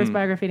him, the first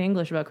biography in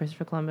English about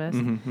Christopher Columbus.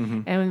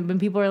 And when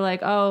people are like,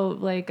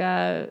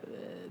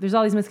 there's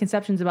all these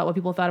misconceptions about what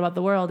people thought about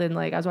the world, and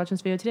like I was watching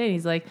this video today, and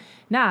he's like,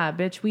 "Nah,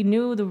 bitch, we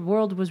knew the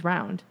world was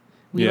round.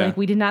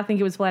 We did not think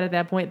it was flat at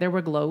that point. There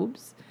were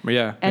globes.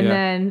 Yeah,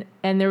 and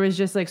there was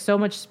just like so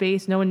much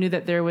space. No one knew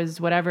that there was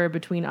whatever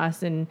between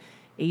us and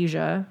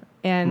Asia."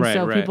 And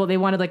people, they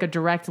wanted like a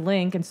direct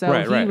link. And so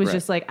he was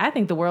just like, I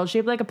think the world's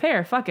shaped like a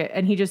pear. Fuck it.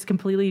 And he just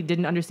completely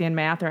didn't understand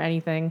math or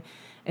anything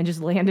and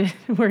just landed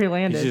where he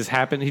landed.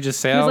 He just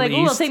sailed. He was like, east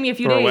it'll take me a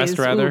few days. West,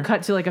 rather.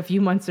 Cut to like a few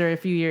months or a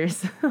few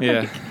years.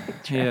 Yeah.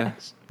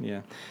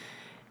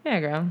 Yeah,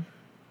 girl.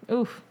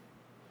 Oof.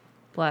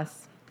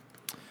 Bless.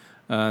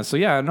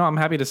 I'm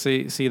happy to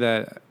see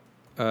that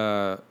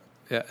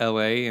LA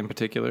in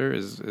particular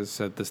is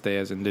set this day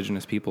as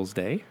Indigenous Peoples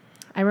Day.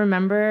 I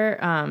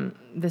remember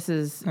this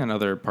is... And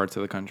other parts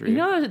of the country. You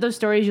know those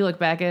stories you look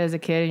back at as a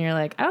kid and you're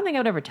like, I don't think I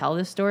would ever tell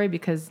this story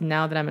because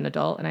now that I'm an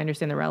adult and I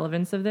understand the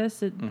relevance of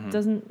this, it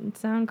doesn't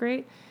sound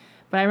great.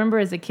 But I remember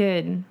as a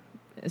kid,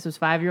 this was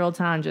 5-year-old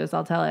Tanjas,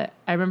 I'll tell it.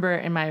 I remember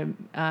in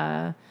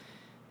my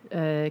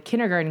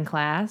kindergarten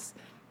class,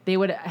 they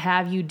would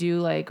have you do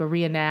like a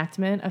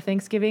reenactment of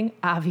Thanksgiving.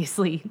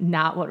 Obviously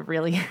not what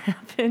really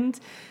happened.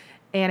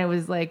 And it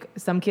was like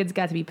some kids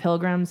got to be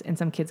pilgrims and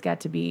some kids got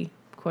to be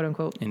quote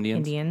unquote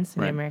Indians,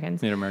 Native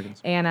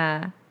Americans. And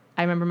I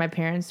remember my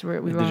parents we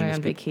were going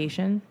on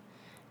vacation,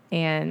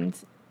 and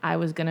I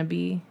was gonna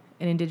be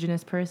an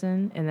Indigenous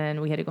person, and then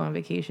we had to go on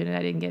vacation, and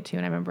I didn't get to,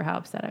 and I remember how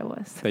upset I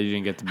was. That you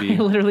didn't get to be. I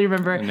literally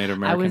remember. A Native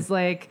American. I was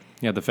like,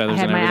 the feathers.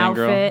 I had and my everything,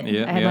 outfit. girl.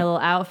 Yeah, I had my little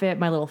outfit,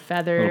 my little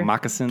feather, little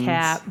moccasins,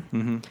 cap.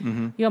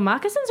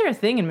 Moccasins are a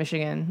thing in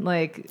Michigan.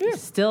 Like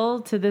still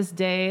to this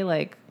day,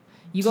 like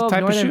you go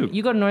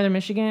to northern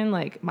Michigan,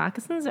 like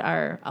moccasins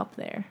are up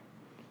there.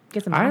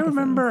 I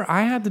remember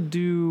I had to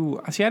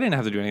do... See, I didn't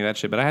have to do any of that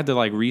shit, but I had to,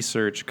 like,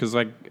 research, because,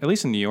 like, at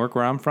least in New York,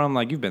 where I'm from,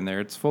 like, you've been there,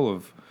 it's full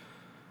of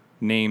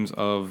names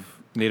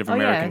of Native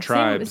American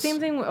tribes. Same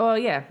thing. Oh,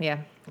 yeah,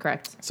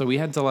 correct. So we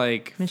had to,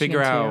 like,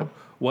 figure out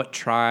what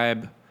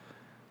tribe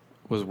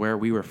was where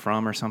we were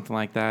from or something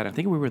like that. I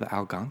think we were the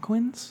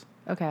Algonquins.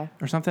 Okay.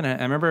 Or something.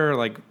 I remember,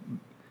 like...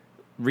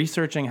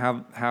 researching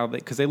how they,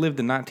 because they lived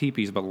in not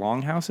teepees but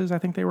longhouses, I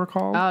think they were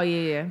called. Oh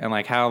yeah. And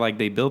like how like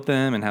they built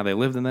them and how they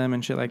lived in them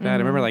and shit like that. I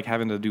remember like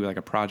having to do like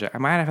a project. I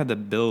might have had to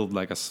build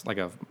like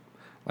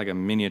a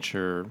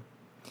miniature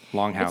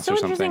longhouse. It's so or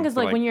something. Interesting because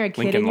like when you're a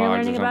kid and you're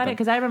learning about it,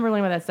 because I remember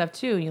learning about that stuff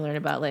too. And you learn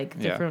about like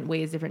different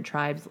ways different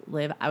tribes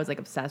live. I was like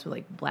obsessed with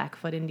like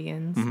Blackfoot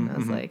Indians, and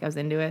I was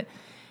into it.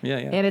 Yeah.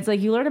 And it's like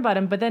you learn about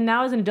them, but then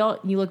now as an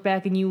adult, you look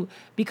back and you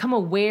become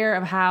aware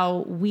of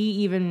how we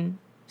even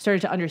started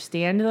to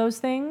understand those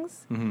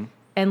things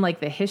and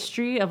like the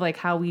history of like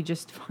how we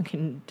just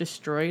fucking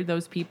destroyed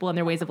those people and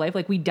their ways of life.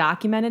 Like we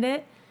documented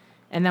it,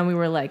 and then we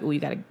were like, "Oh, you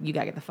gotta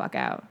get the fuck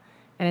out."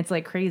 And it's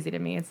like crazy to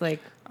me. It's like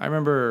I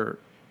remember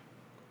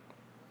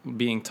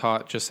being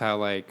taught just how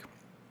like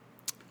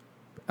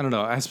I don't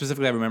know. I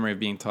specifically have a memory of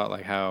being taught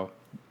like how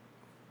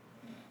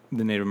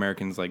the Native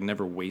Americans like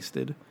never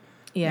wasted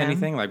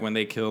anything. Like when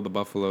they killed the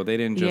buffalo, they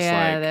didn't just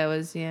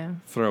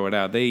throw it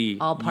out. They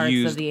used all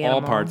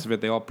parts of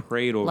it. They all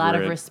prayed over it. A lot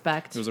of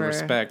respect. There was a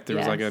respect. There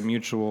was like a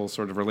mutual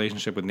sort of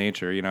relationship with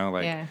nature, you know,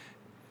 like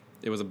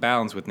it was a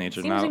balance with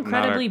nature. Seems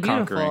incredibly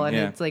beautiful, and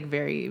it's like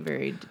very,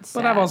 very sad.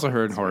 But I've also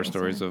heard horror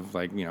stories of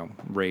like, you know,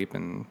 rape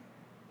and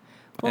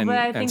but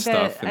I think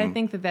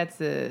that's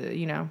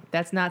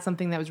that's not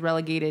something that was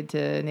relegated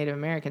to Native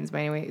Americans by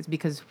any way. It's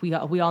because we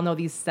all know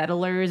these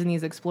settlers and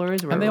these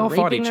explorers were and they all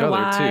fought each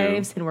other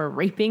too, and we're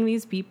raping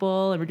these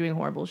people and we're doing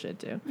horrible shit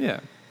too. Yeah,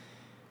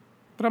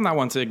 but I'm not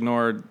one to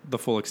ignore the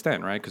full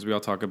extent, right? Because we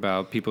all talk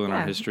about people in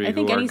our history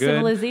who are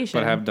good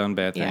but have done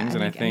bad things,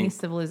 and I think any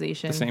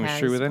civilization the same is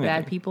true with anything.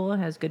 Bad people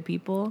has good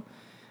people.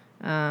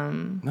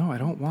 No, I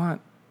don't want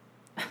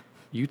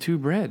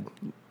YouTube Red.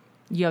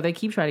 Yo, they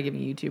keep trying to give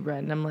me YouTube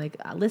Red, and I'm like,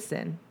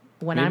 listen,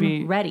 when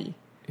I'm ready.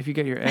 If you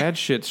get your ad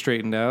shit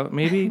straightened out,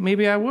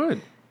 maybe I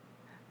would.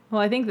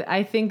 Well, I think the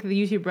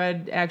YouTube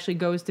Red actually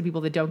goes to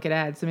people that don't get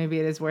ads, so maybe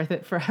it is worth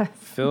it for us.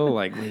 Phil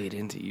laid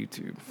into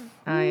YouTube.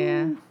 Oh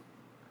yeah.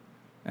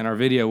 And our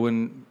video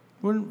wouldn't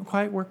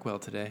quite work well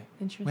today.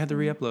 Interesting. We had to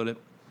re-upload it.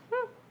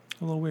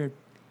 A little weird.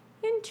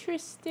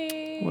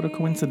 Interesting. What a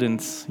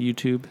coincidence,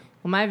 YouTube.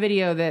 Well, my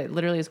video that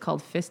literally is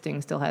called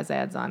Fisting still has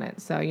ads on it,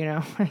 so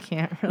I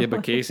can't really. Yeah,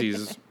 but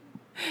Casey's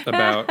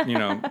about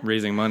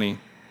raising money.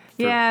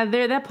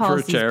 That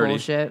policy is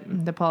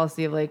bullshit. The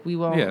policy of we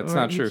won't. Yeah, it's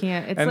not true. It's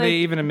and they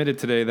even admitted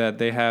today that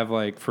they have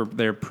for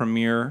their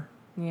premiere,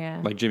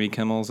 Jimmy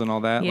Kimmel's and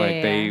all that.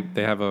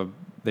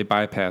 They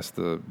bypass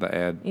the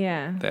ad.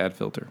 Yeah. The ad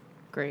filter.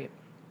 Great.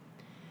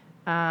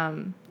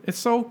 It's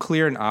so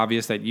clear and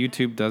obvious that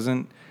YouTube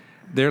doesn't.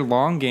 Their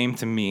long game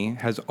to me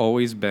has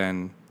always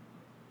been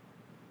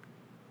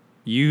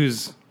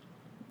use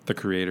the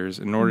creators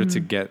in order to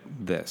get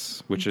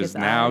this, which is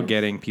now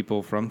getting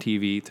people from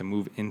TV to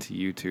move into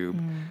YouTube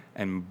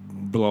and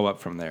blow up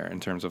from there in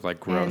terms of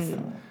growth.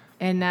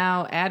 And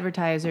now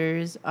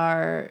advertisers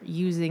are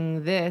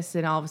using this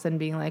and all of a sudden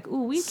being like,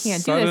 ooh, we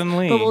can't do this,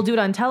 but we'll do it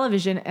on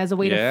television as a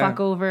way to fuck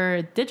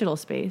over digital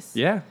space.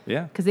 Yeah,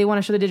 yeah. Because they want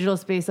to show the digital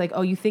space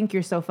oh, you think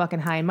you're so fucking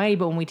high and mighty,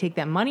 but when we take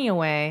that money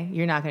away,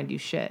 you're not going to do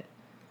shit.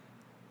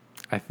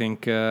 I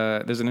think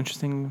there's an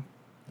interesting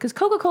because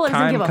Coca-Cola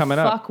doesn't give a fuck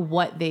up.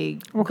 What they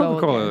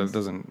Coca-Cola against.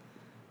 Doesn't.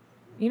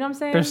 You know what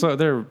I'm saying?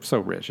 They're so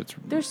rich.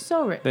 They're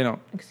so rich. They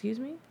don't. Excuse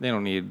me? They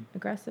don't need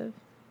aggressive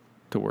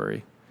to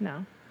worry.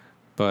 No.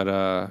 But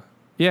I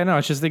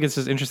just think it's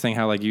just interesting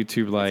how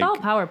YouTube it's all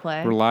power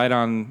play. Relied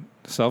on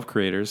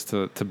self-creators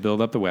to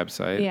build up the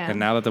website. Yeah. And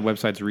now that the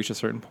website's reached a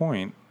certain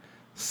point,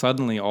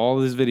 suddenly all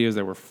these videos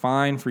that were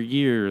fine for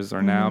years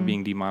are now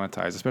being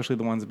demonetized, especially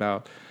the ones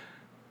about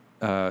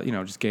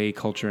just gay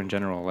culture in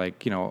general,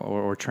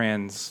 or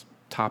trans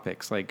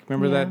topics.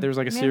 Remember that there was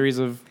a series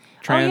of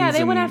trans. Oh yeah,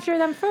 they went after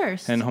them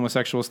first. And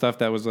homosexual stuff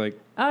that was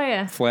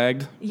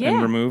flagged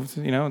and removed.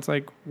 It's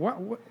what?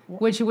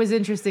 Which was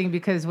interesting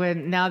because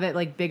now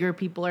that bigger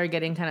people are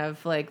getting kind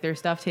of their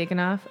stuff taken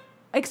off.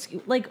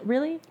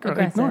 Really? Girl,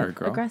 aggressive. Ignore it,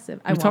 girl.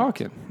 Aggressive. You're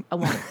talking. I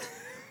won't.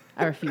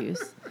 I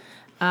refuse.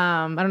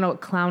 I don't know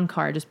what clown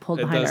car just pulled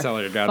behind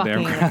our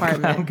fucking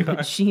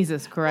apartment.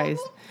 Jesus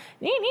Christ.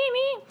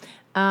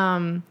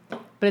 But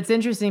it's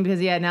interesting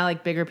because now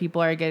bigger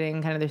people are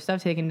getting kind of their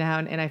stuff taken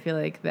down, and I feel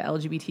like the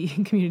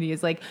LGBT community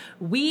is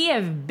we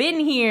have been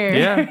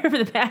here for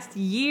the past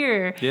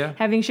year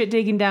having shit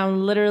taken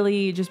down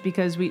literally just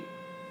because we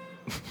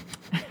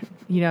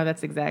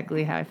that's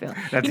exactly how I feel.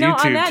 That's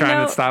YouTube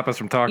trying to stop us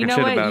from talking shit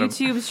about them.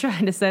 YouTube's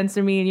trying to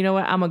censor me, and you know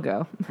what? I'm going to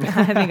go.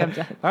 I think I'm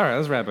done. All right,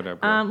 let's wrap it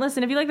up.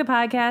 Listen, if you like the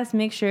podcast,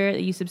 make sure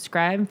that you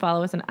subscribe and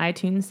follow us on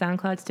iTunes,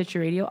 SoundCloud, Stitcher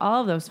Radio, all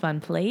of those fun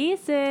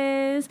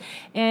places.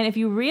 And if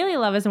you really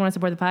love us and want to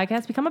support the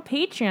podcast, become a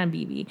Patreon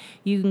BB.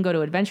 You can go to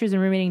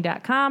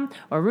adventuresinroommating.com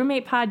or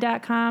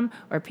roommatepod.com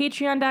or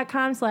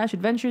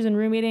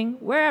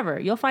patreon.com/adventuresinroommating, wherever.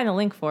 You'll find a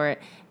link for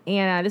it.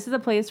 And this is a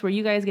place where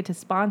you guys get to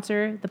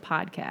sponsor the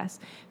podcast.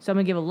 So I'm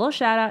going to give a little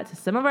shout out to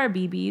some of our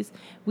BBs.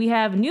 We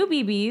have new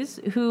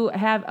BBs who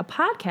have a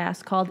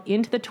podcast called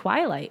Into the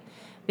Twilight.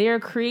 They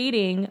are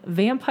creating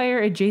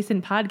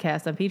vampire-adjacent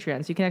podcasts on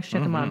Patreon, so you can actually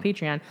check them out on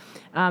Patreon.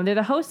 They're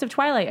the hosts of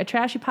Twilight, a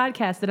trashy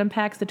podcast that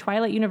unpacks the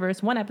Twilight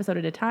universe one episode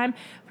at a time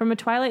from a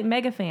Twilight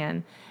mega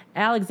fan.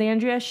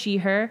 Alexandria, she,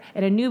 her,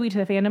 and a newbie to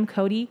the fandom,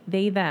 Cody,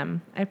 they,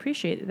 them. I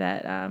appreciate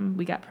that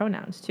we got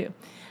pronouns, too.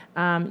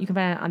 You can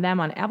find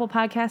them on Apple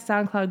Podcasts,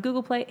 SoundCloud,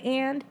 Google Play,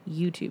 and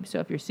YouTube. So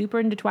if you're super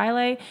into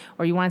Twilight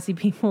or you want to see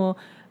people,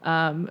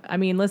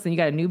 listen, you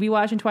got a newbie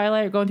watching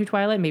Twilight or going through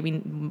Twilight,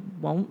 maybe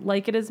won't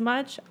like it as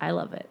much. I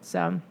love it.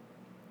 So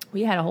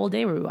we had a whole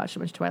day where we watched a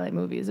bunch of Twilight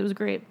movies. It was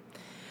great.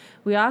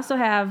 We also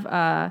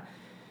have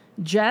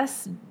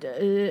Jess,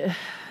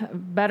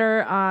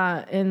 better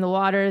in the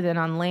water than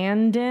on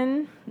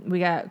land. We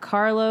got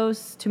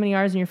Carlos, too many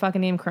R's in your fucking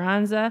name,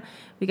 Carranza.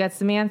 We got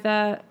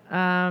Samantha,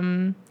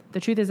 The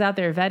Truth Is Out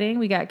There vetting.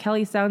 We got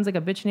Kelly Sounds Like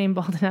a Bitch Named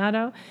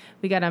Baldonado.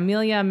 We got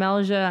Amelia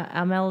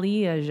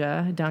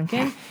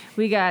Duncan.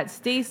 We got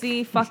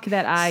Stacy, fuck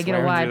that I,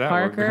 get a Y,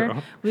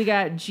 Parker. We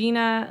got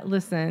Gina,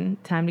 listen,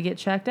 time to get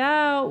checked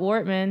out,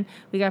 Wortman.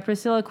 We got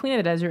Priscilla, Queen of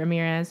the Desert,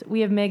 Ramirez. We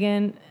have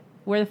Megan,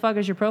 where the fuck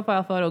is your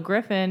profile photo,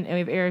 Griffin. And we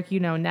have Eric, me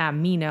know.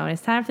 And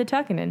it's time for the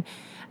tucking in.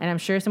 And I'm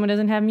sure someone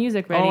doesn't have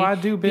music ready. Oh, I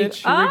do,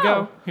 bitch.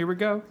 Here we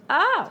go.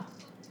 Oh.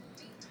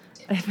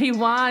 If we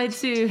wanted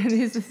to, I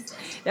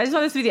just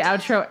want this to be the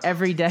outro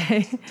every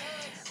day.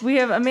 We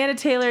have Amanda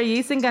Taylor,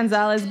 Yason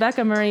Gonzalez,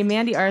 Becca Murray,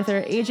 Mandy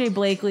Arthur, AJ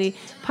Blakely,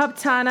 Pup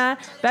Tana,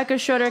 Becca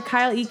Schroeder,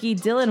 Kyle Icky,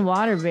 Dylan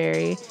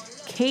Waterbury,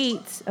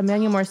 Kate,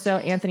 Emmanuel Morceau,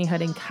 Anthony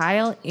Hudding,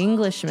 Kyle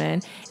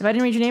Englishman. If I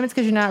didn't read your name, it's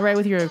because you're not right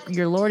with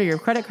your Lord or your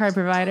credit card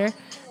provider.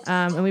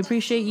 And we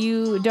appreciate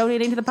you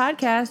donating to the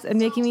podcast and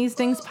making these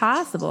things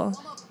possible.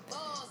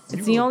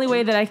 It's the only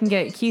way that I can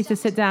get Keith to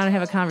sit down and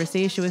have a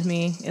conversation with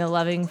me in a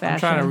loving fashion. I'm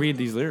trying to read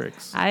these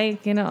lyrics. I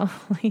can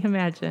only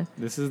imagine.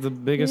 This is the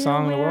biggest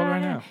song in the world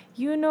right now.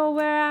 You know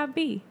where I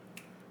be.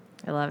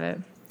 I love it.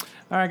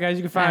 All right, guys,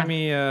 you can find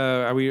me.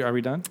 Are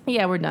we done?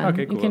 Yeah, we're done.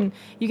 Okay, cool.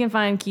 You can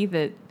find Keith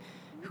at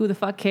Who the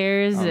Fuck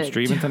Cares. I'm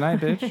streaming tonight,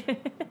 bitch.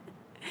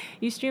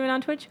 You streaming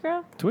on Twitch,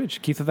 girl?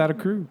 Twitch, Keith Without a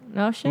Crew.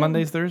 Oh shit.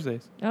 Mondays,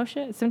 Thursdays. Oh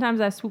shit.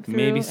 Sometimes I swoop through.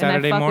 Maybe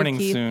Saturday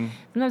mornings soon.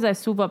 Sometimes I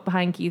swoop up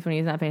behind Keith when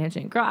he's not paying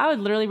attention. Girl, I would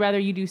literally rather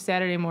you do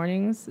Saturday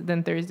mornings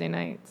than Thursday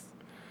nights.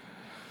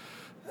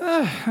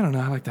 I don't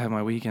know. I like to have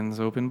my weekends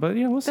open, but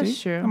we'll see.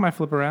 That's true. I might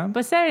flip around.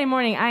 But Saturday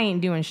morning, I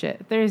ain't doing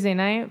shit. Thursday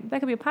night, that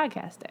could be a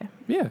podcast day.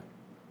 Yeah.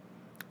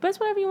 But it's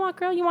whatever you want,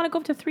 girl. You want to go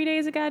up to 3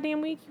 days a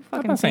goddamn week? You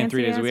fucking I'm not saying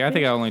 3 days a week. Bitch. I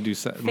think I only do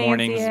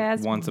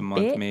mornings once a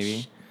month, bitch.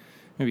 maybe.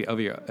 Maybe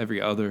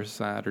every other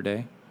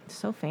Saturday.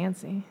 So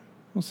fancy.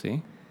 We'll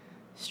see.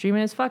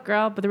 Streaming as fuck,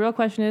 girl. But the real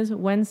question is,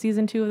 when's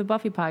season 2 of the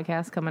Buffy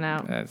podcast coming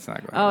out? That's not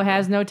going to happen. Oh,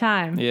 has no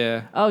time.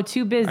 Yeah. Oh,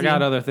 too busy. I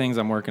got other things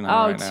I'm working on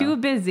right now. Oh, too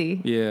busy.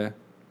 Yeah.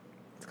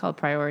 It's called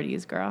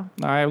priorities, girl.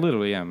 I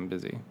literally am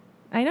busy.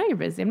 I know you're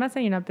busy. I'm not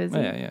saying you're not busy.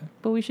 Yeah.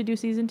 But we should do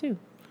season 2.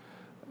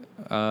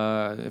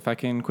 If I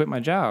can quit my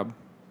job.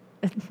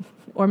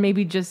 Or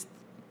maybe just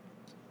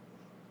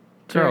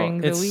during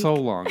the week. It's so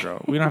long,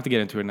 girl. We don't have to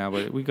get into it now,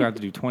 but we got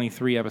to do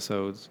 23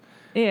 episodes.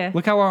 Yeah.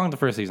 Look how long the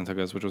first season took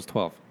us, which was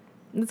 12.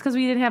 It's because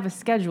we didn't have a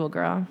schedule,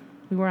 girl.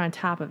 We were on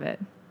top of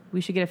it.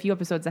 We should get a few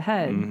episodes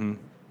ahead. Mm-hmm.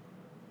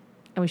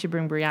 And we should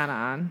bring Brianna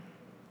on.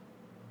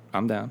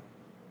 I'm down.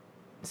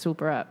 Swoop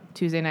her up.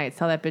 Tuesday nights.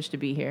 Tell that bitch to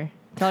be here.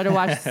 Tell her to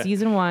watch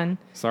season 1.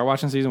 Start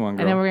watching season 1,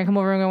 girl. And then we're going to come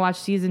over and we're going to watch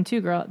season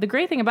 2, girl. The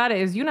great thing about it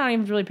is you don't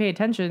even really pay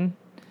attention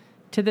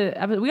to the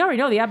episode. We already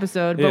know the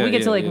episode, but we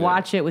get to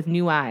watch it with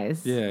new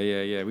eyes.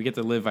 Yeah. We get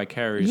to live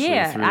vicariously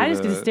through I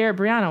just get to stare at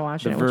Brianna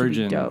watching it, which would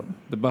be dope.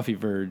 The Buffy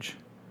Verge.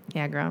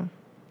 Yeah, girl.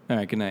 All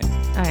right, good night.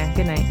 All right,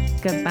 good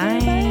night.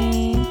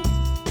 Goodbye.